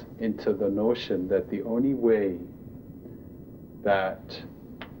ourselves into the notion that the only way that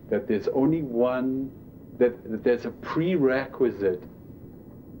there's only one, that there's a prerequisite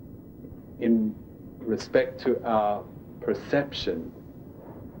in respect to our perception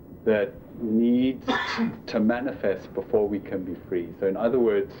that needs to manifest before we can be free. So in other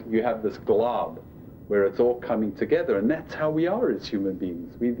words, you have this glob where it's all coming together, and that's how we are as human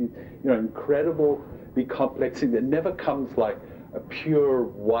beings. We, incredibly complex thing that never comes like a pure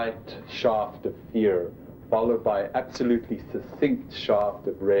white shaft of fear followed by absolutely succinct shaft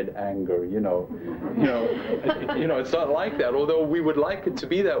of red anger. It's not like that. Although we would like it to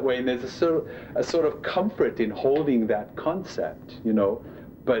be that way, and there's a sort of comfort in holding that concept,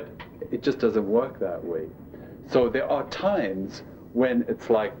 but it just doesn't work that way. So there are times when it's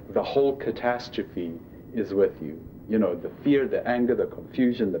like the whole catastrophe is with you. The fear, the anger, the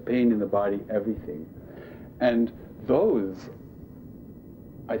confusion, the pain in the body, everything. And those,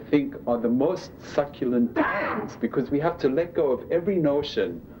 I think, are the most succulent times, because we have to let go of every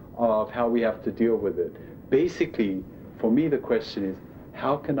notion of how we have to deal with it. Basically, for me, the question is,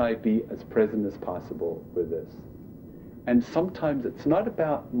 how can I be as present as possible with this? And sometimes it's not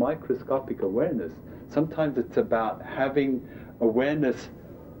about microscopic awareness. Sometimes it's about having awareness.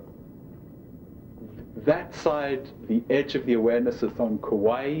 That side, the edge of the awareness is on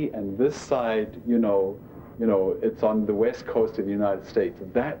Kauai, and this side, it's on the west coast of the United States.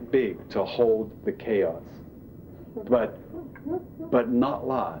 That big to hold the chaos, but not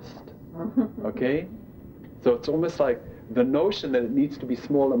last. Okay? So it's almost like the notion that it needs to be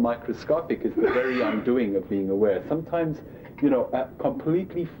small and microscopic is the very undoing of being aware. Sometimes,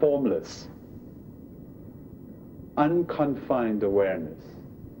 completely formless, unconfined awareness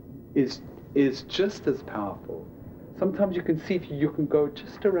is just as powerful. Sometimes you can see if you can go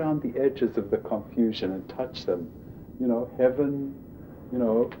just around the edges of the confusion and touch them. Heaven,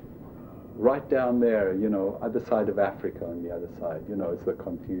 right down there, other side of Africa on the other side, is the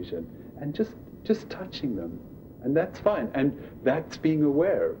confusion. And just touching them. And that's fine. And that's being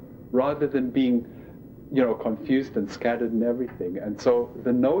aware, rather than being, confused and scattered and everything. And so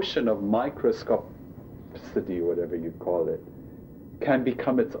the notion of microscopicity, whatever you call it, can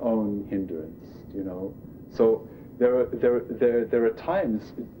become its own hindrance, So there are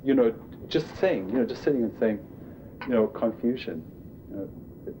times, just sitting and saying, confusion,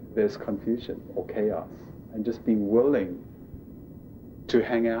 there's confusion or chaos, and just being willing to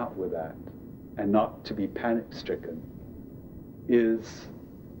hang out with that and not to be panic-stricken is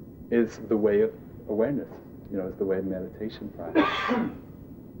the way of awareness, is the way of meditation practice.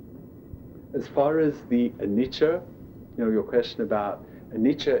 As far as the anicca, your question about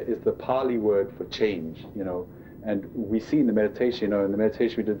anicca is the Pali word for change, and we see in the meditation, in the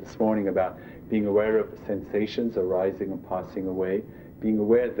meditation we did this morning about being aware of sensations arising and passing away, being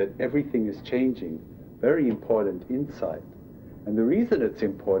aware that everything is changing, very important insight. And the reason it's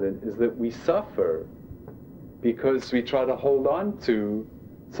important is that we suffer because we try to hold on to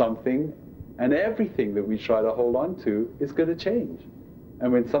something, and everything that we try to hold on to is going to change.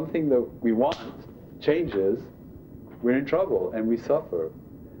 And when something that we want changes, we're in trouble and we suffer.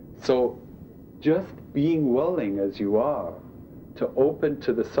 So just being willing as you are to open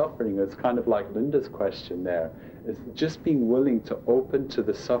to the suffering, is kind of like Linda's question there, is just being willing to open to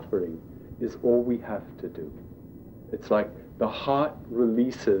the suffering is all we have to do. It's like the heart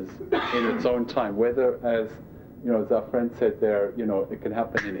releases in its own time, whether as our friend said there, it can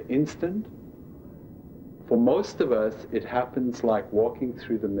happen in an instant. For most of us, it happens like walking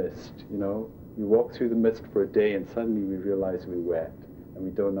through the mist, We walk through the mist for a day and suddenly we realize we're wet and we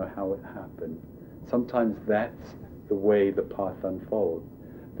don't know how it happened. Sometimes that's the way the path unfolds.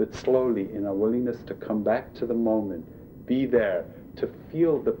 That slowly, in our willingness to come back to the moment, be there, to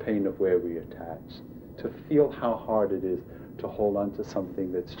feel the pain of where we attach, to feel how hard it is to hold on to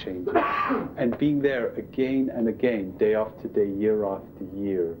something that's changing, and being there again and again, day after day, year after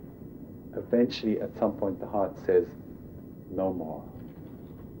year, eventually at some point the heart says, no more.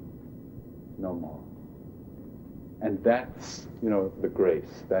 No more. And that's, the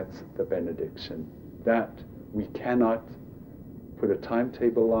grace, that's the benediction. That we cannot put a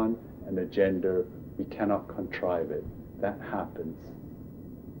timetable on, an agenda, we cannot contrive it. That happens.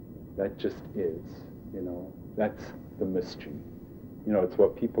 That just is, that's the mystery. It's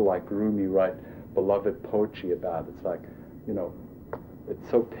what people like Rumi write beloved poetry about. It's like, it's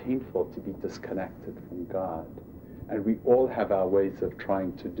so painful to be disconnected from God. And we all have our ways of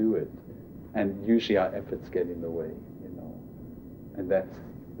trying to do it. And usually our efforts get in the way, And that's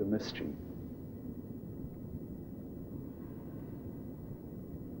the mystery.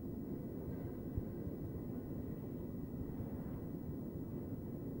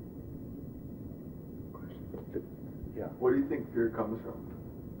 Yeah. Where do you think fear comes from?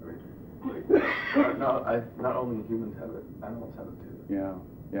 Not only humans have it, animals have it too.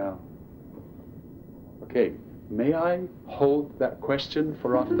 Yeah. Okay, may I hold that question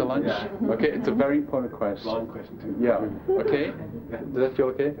for after lunch? Yeah. Okay, it's a very important question. Long question too. Yeah, okay? Does that feel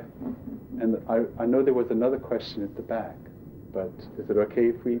okay? And I know there was another question at the back, but is it okay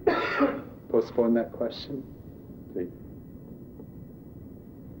if we postpone that question? Please.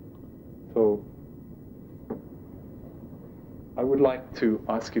 So, I would like to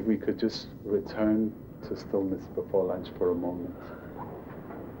ask if we could just return to stillness before lunch for a moment.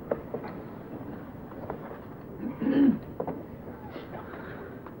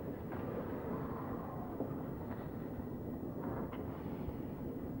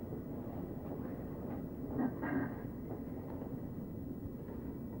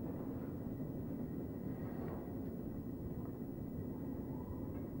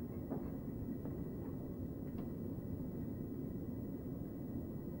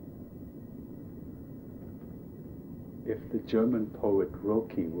 If the German poet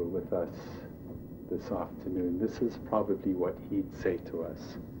Rilke were with us this afternoon, this is probably what he'd say to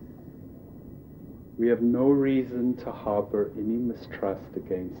us. We have no reason to harbor any mistrust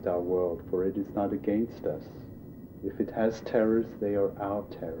against our world, for it is not against us. If it has terrors, they are our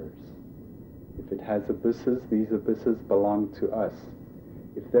terrors. If it has abysses, these abysses belong to us.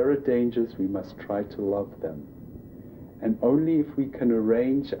 If there are dangers, we must try to love them. And only if we can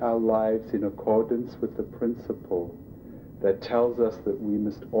arrange our lives in accordance with the principle that tells us that we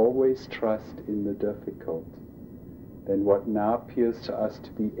must always trust in the difficult, then what now appears to us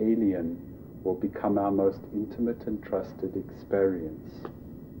to be alien will become our most intimate and trusted experience.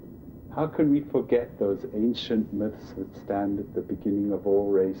 How can we forget those ancient myths that stand at the beginning of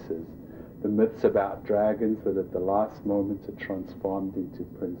all races, the myths about dragons that at the last moment are transformed into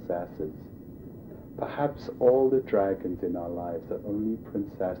princesses? Perhaps all the dragons in our lives are only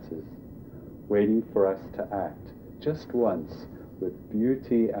princesses, waiting for us to act, just once, with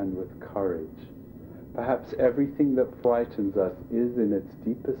beauty and with courage. Perhaps everything that frightens us is, in its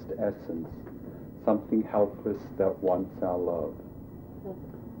deepest essence, something helpless that wants our love.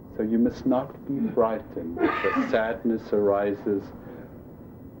 So you must not be frightened if the sadness arises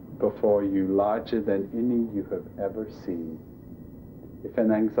before you larger than any you have ever seen. If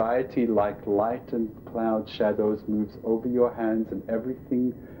an anxiety like light and cloud shadows moves over your hands and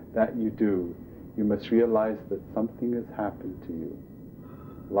everything that you do, you must realize that something has happened to you.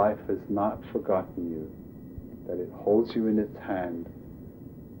 Life has not forgotten you, that it holds you in its hand,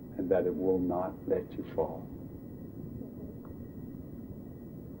 and that it will not let you fall.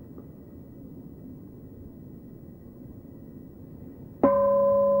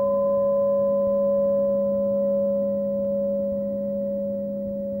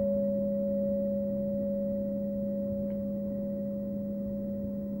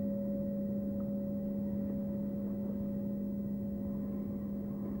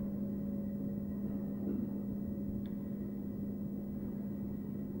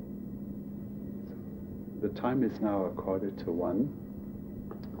 The time is now 1:45.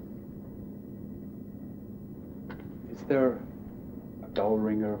 Is there a bell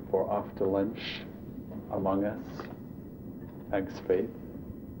ringer for after lunch among us? Thanks, Faith.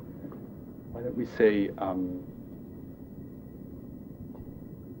 Why don't we say,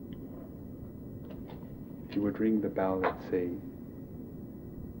 if you would ring the bell, let's say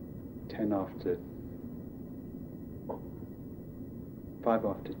 5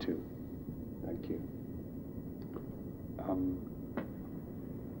 after 2. Thank you.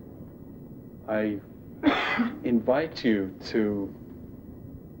 I invite you to,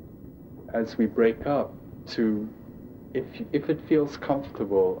 as we break up, to, if it feels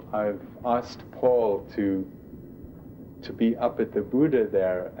comfortable, I've asked Paul to be up at the Buddha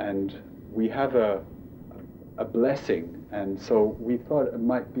there, and we have a blessing, and so we thought it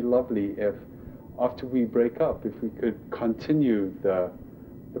might be lovely if, after we break up, if we could continue the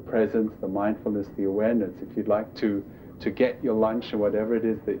presence, the mindfulness, the awareness. If you'd like to get your lunch or whatever it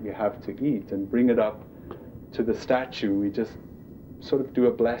is that you have to eat and bring it up to the statue, we just sort of do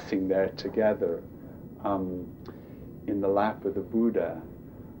a blessing there together in the lap of the Buddha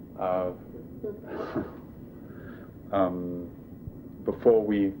before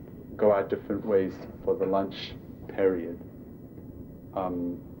we go our different ways for the lunch period.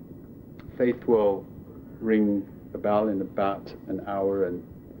 Faith will ring the bell in about an hour and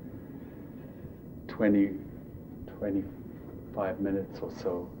 25 minutes or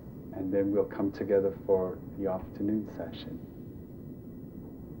so, and then we'll come together for the afternoon session.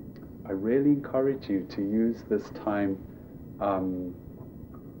 I really encourage you to use this time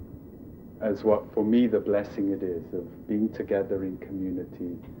as what, for me, the blessing it is of being together in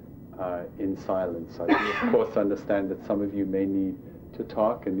community, in silence. I do, of course, understand that some of you may need to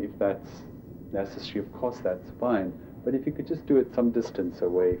talk, and if that's necessary, of course, that's fine. But if you could just do it some distance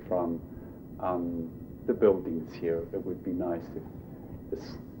away from the buildings here, it would be nice if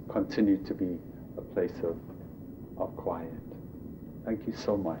this continued to be a place of quiet. Thank you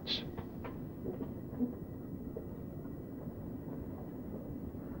so much.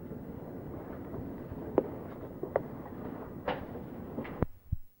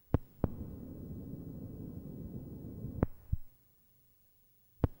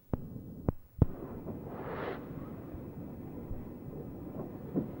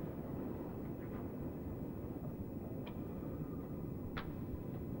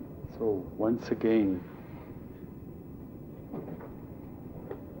 So once again,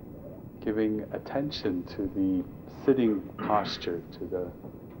 giving attention to the sitting posture, to the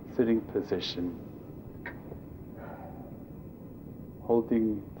sitting position,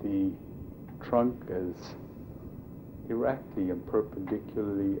 holding the trunk as erectly and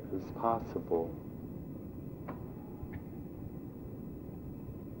perpendicularly as possible.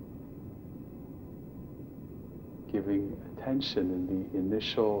 Giving attention in the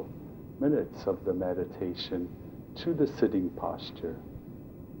initial minutes of the meditation to the sitting posture,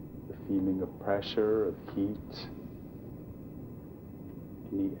 the feeling of pressure, of heat,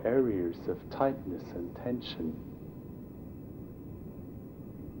 any areas of tightness and tension.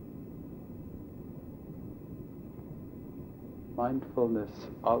 Mindfulness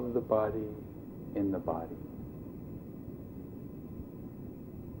of the body, in the body.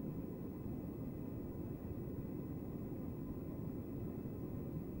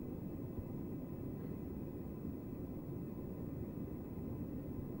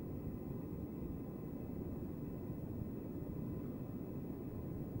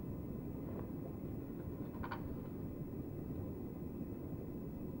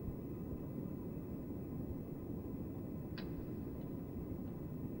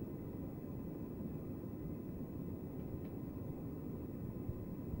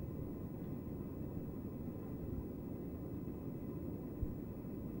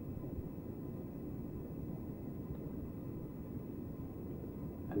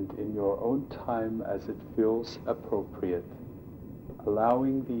 And in your own time, as it feels appropriate,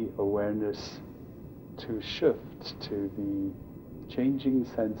 allowing the awareness to shift to the changing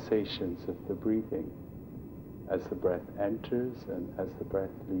sensations of the breathing as the breath enters and as the breath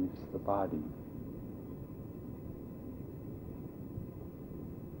leaves the body.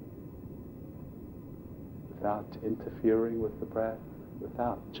 Without interfering with the breath,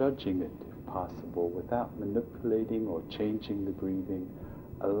 without judging it if possible, without manipulating or changing the breathing,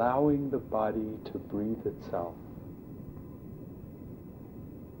 allowing the body to breathe itself.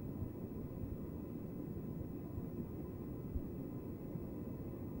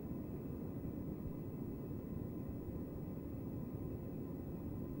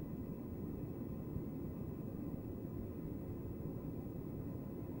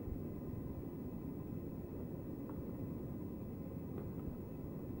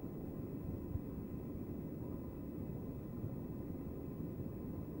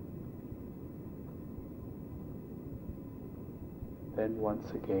 Then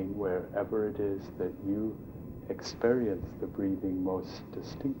once again, wherever it is that you experience the breathing most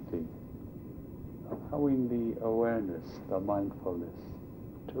distinctly, allowing the awareness, the mindfulness,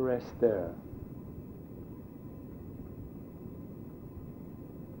 to rest there.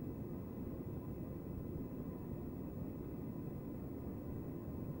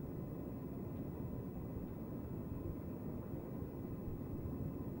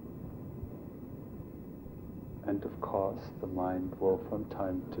 And of course, the mind will from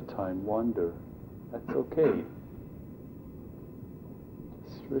time to time wander. That's okay.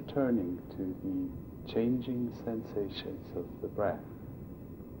 Just returning to the changing sensations of the breath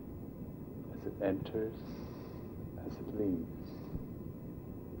as it enters, as it leaves.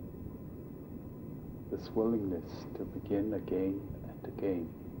 This willingness to begin again and again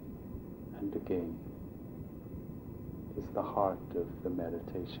and again is the heart of the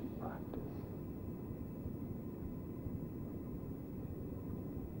meditation practice.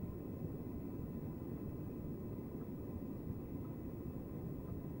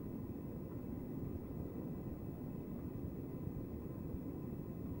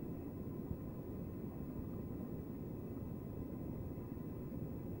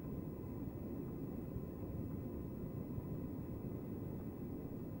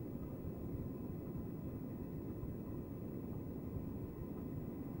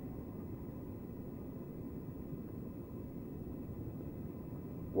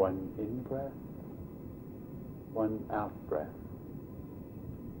 One in-breath, one out-breath.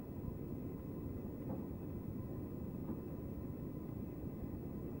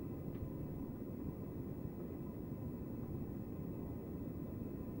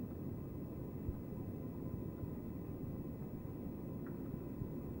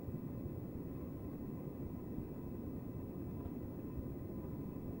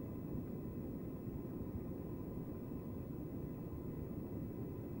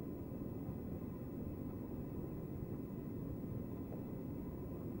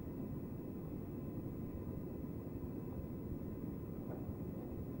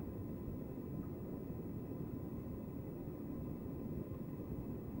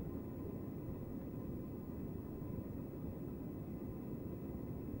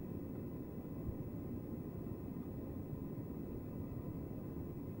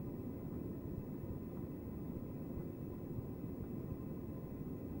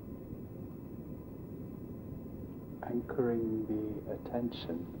 Anchoring the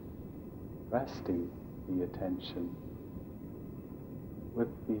attention, resting the attention with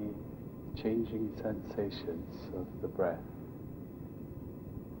the changing sensations of the breath,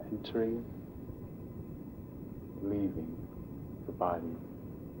 entering, leaving the body.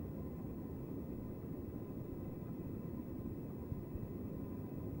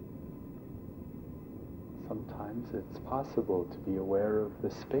 Sometimes it's possible to be aware of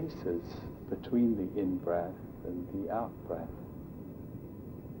the spaces between the in-breath and the out-breath,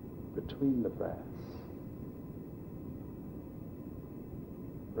 between the breaths,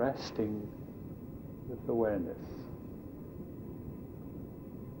 resting with awareness.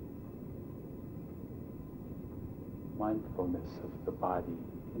 Mindfulness of the body,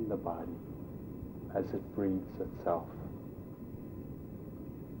 in the body, as it breathes itself.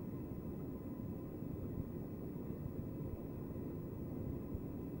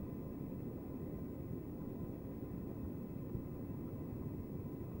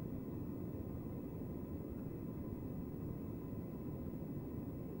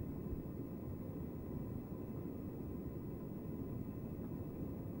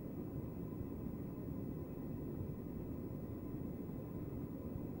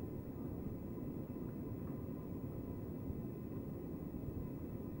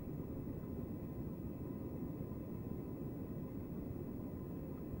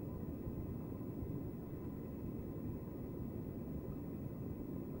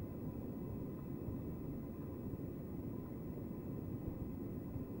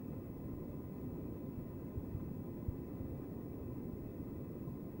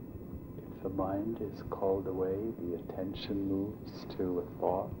 The mind is called away, the attention moves to a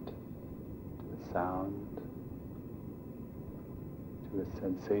thought, to a sound, to a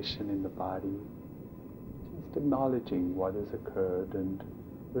sensation in the body, just acknowledging what has occurred and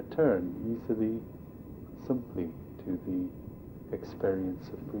return easily, simply to the experience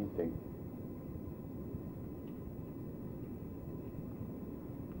of breathing.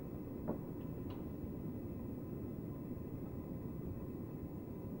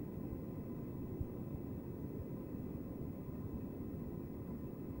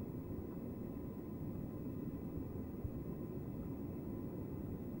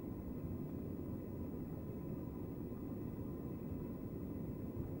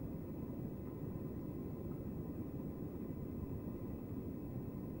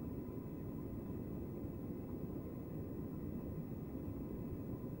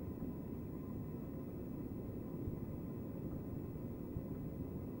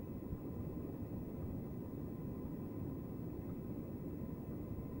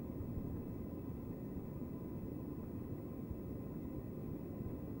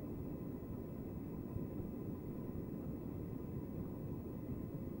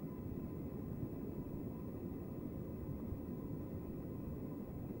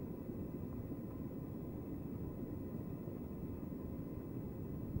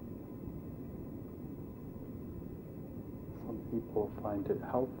 people find it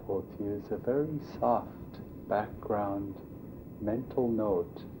helpful to use a very soft background mental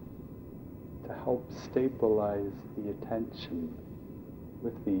note to help stabilize the attention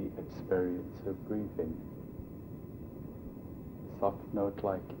with the experience of breathing. Soft note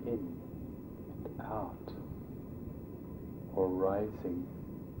like in and out, or rising,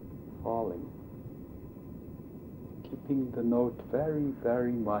 falling. Keeping the note very,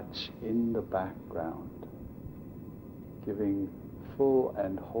 very much in the background, giving full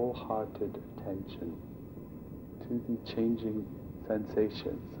and wholehearted attention to the changing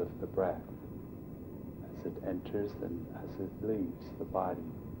sensations of the breath as it enters and as it leaves the body.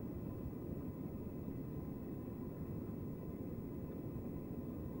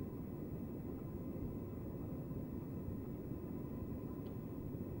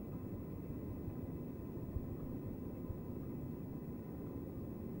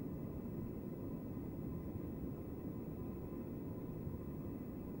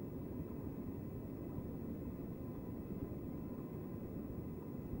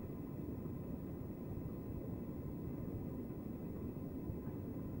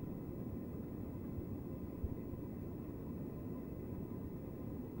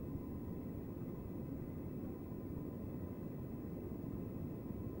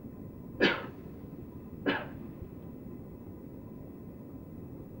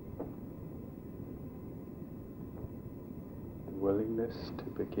 Willingness to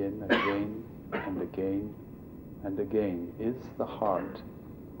begin again and again and again is the heart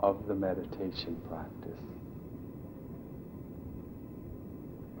of the meditation practice.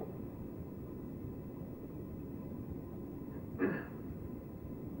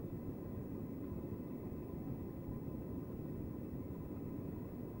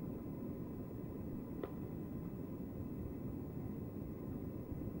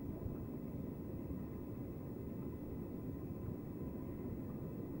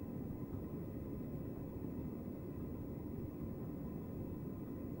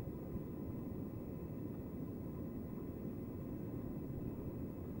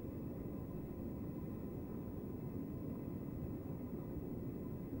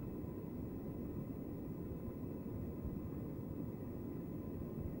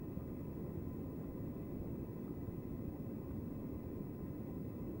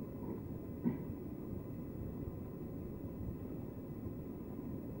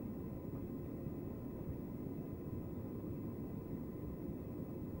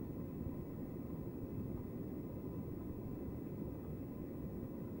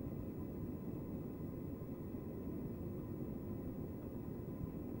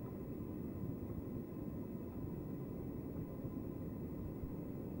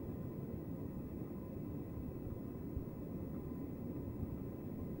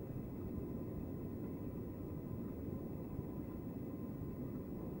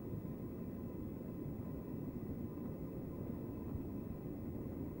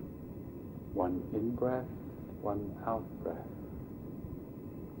 One in-breath, one out-breath.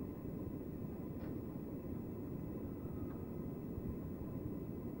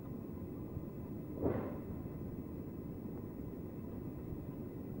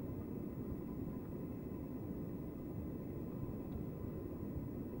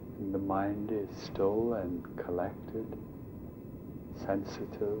 And the mind is still and collected,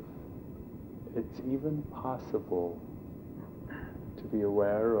 sensitive. It's even possible to be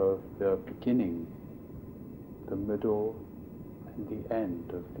aware of the beginning, the middle, and the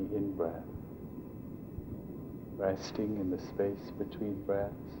end of the in-breath, resting in the space between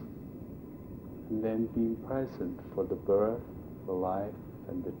breaths, and then being present for the birth, the life,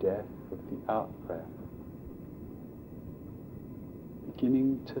 and the death of the out-breath,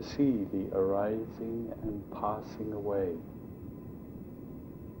 beginning to see the arising and passing away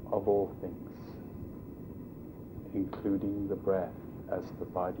of all things, including the breath as the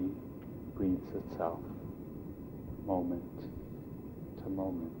body breathes itself, moment to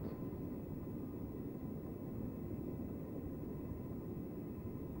moment.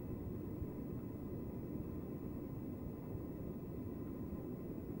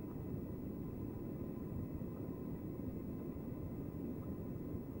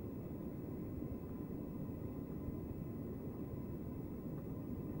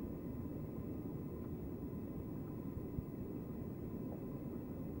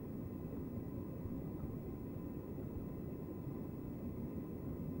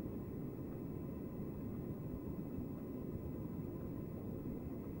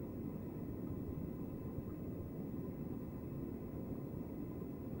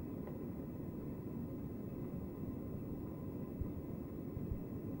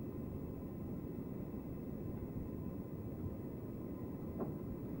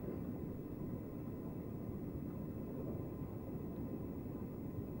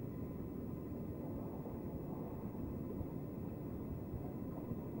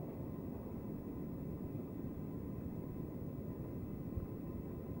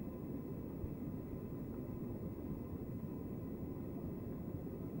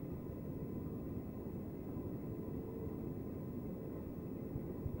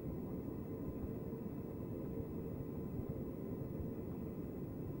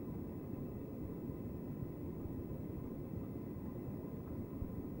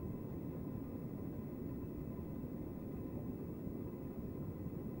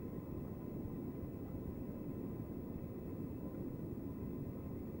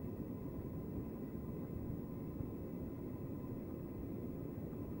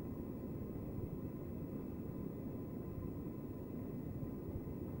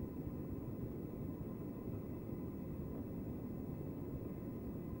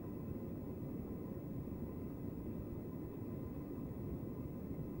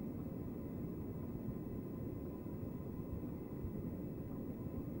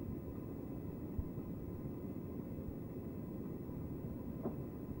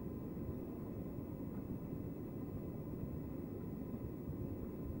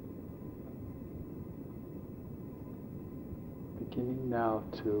 beginning now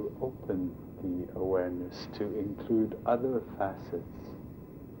to open the awareness to include other facets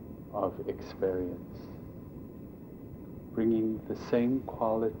of experience, bringing the same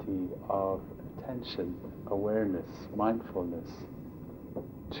quality of attention, awareness, mindfulness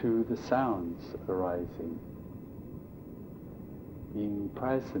to the sounds arising, being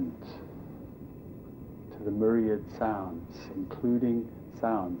present to the myriad sounds, including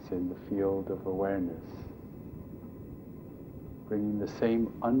sounds in the field of awareness, bringing the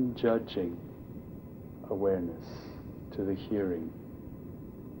same unjudging awareness to the hearing.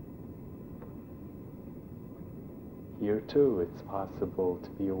 Here too, it's possible to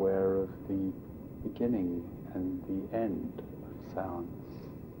be aware of the beginning and the end of sounds,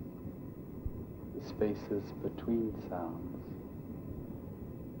 the spaces between sounds.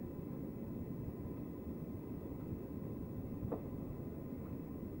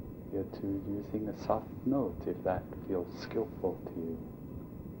 Here too, using a soft note if that feels skillful to you.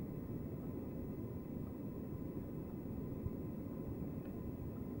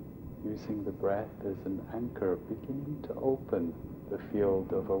 Using the breath as an anchor, beginning to open the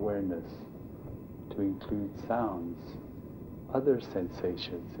field of awareness to include sounds, other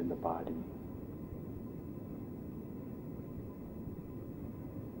sensations in the body.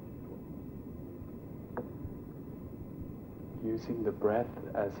 Using the breath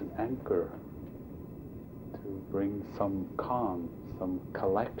as an anchor to bring some calm, some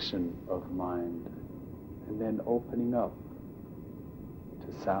collection of mind, and then opening up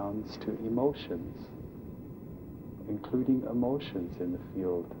to sounds, to emotions, including emotions in the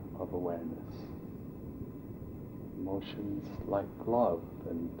field of awareness. Emotions like love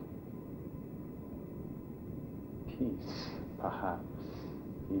and peace, perhaps,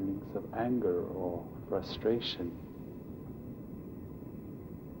 feelings of anger or frustration,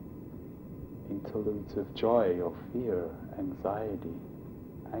 interludes of joy or fear, anxiety,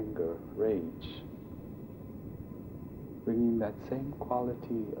 anger, rage, bringing that same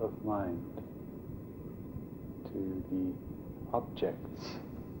quality of mind to the objects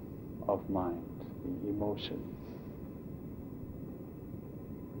of mind, the emotions,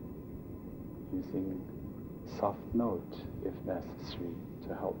 using soft note if necessary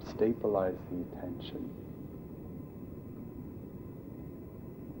to help stabilize the attention.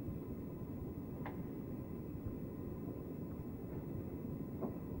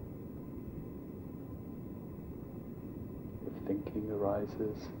 If thinking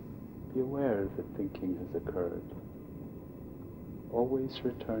arises, be aware that thinking has occurred. Always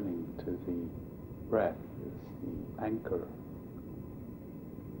returning to the breath as the anchor.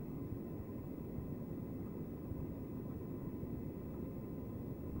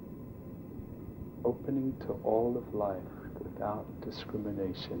 Opening to all of life without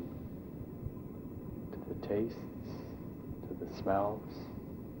discrimination, to the tastes, to the smells,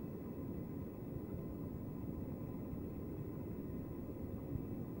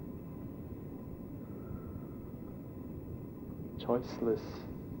 choiceless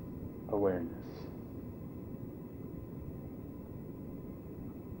awareness.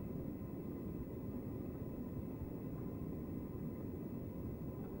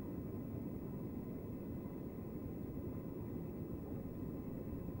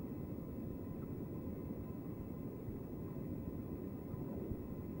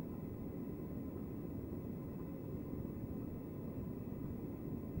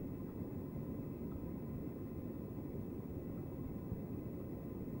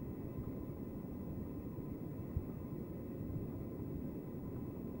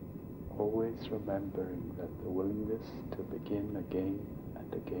 Always remembering that the willingness to begin again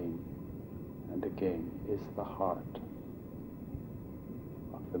and again and again is the heart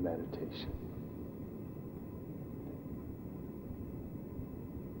of the meditation.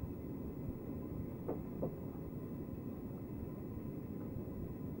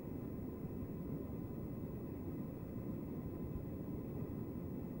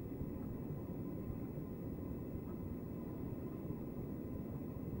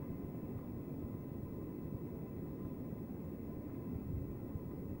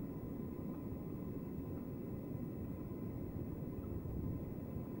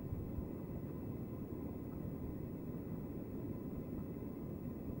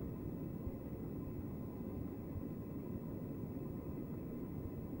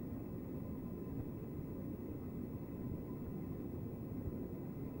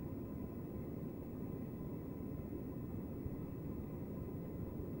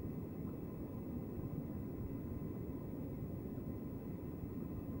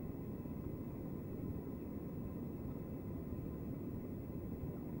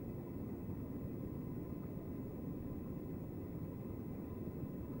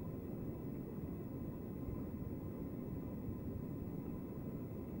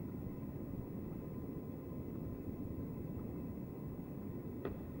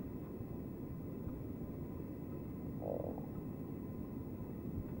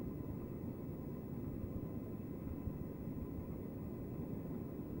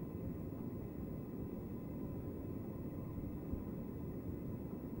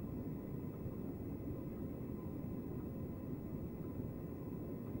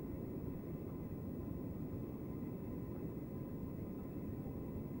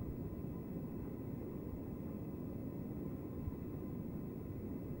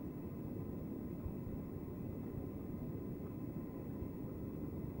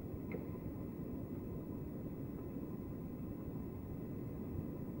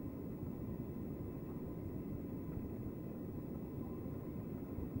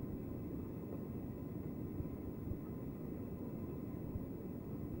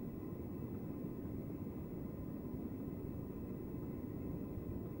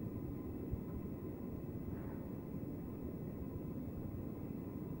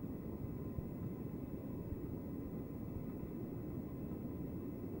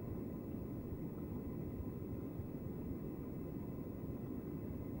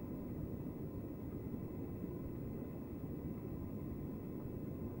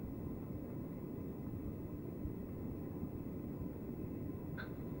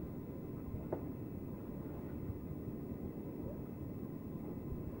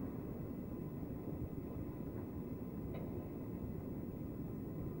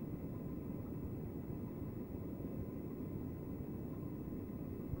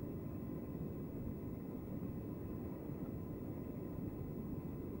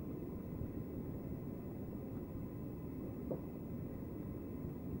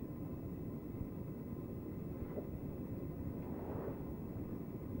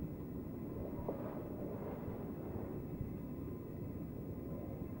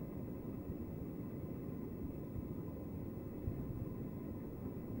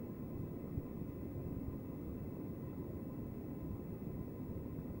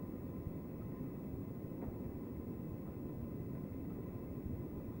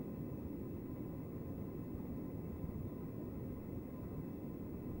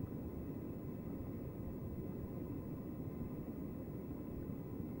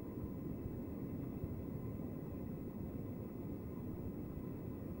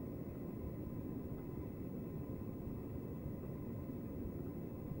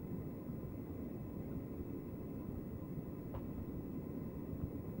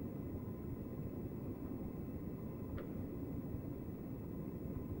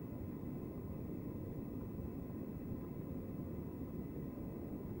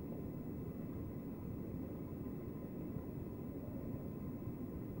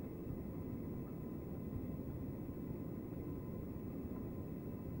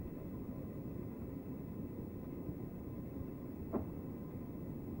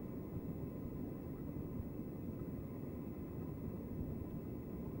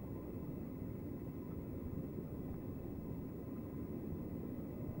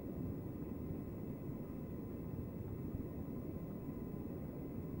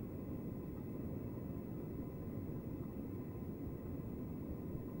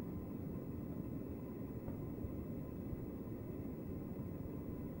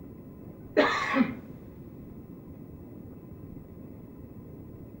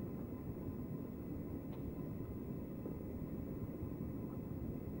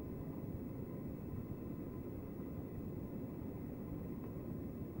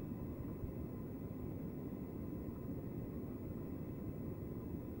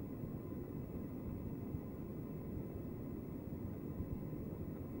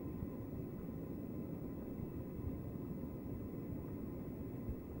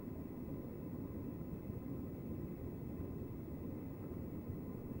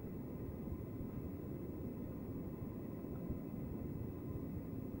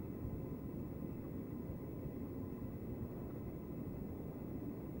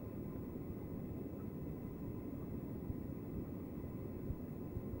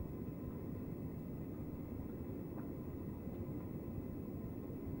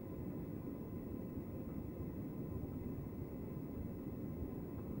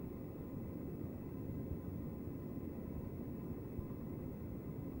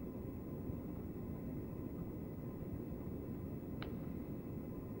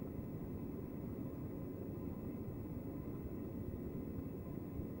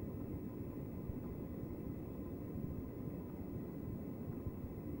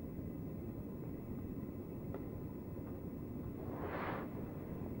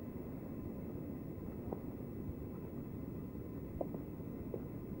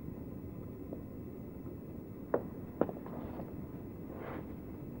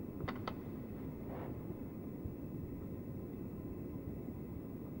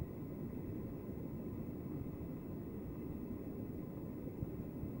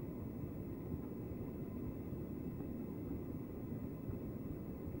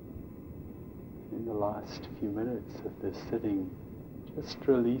 in the last few minutes of this sitting, just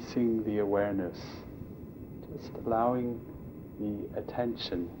releasing the awareness, just allowing the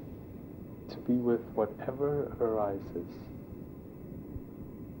attention to be with whatever arises.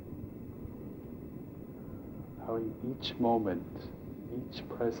 Allowing each moment, each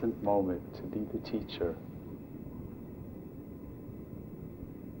present moment to be the teacher.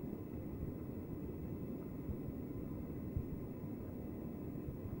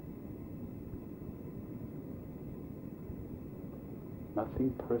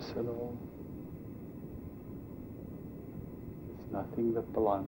 Nothing personal. There's nothing that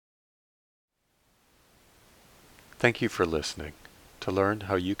belongs. Thank you for listening. To learn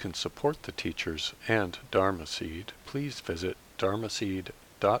how you can support the teachers and Dharma Seed, please visit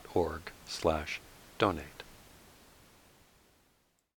dharmaseed.org/donate.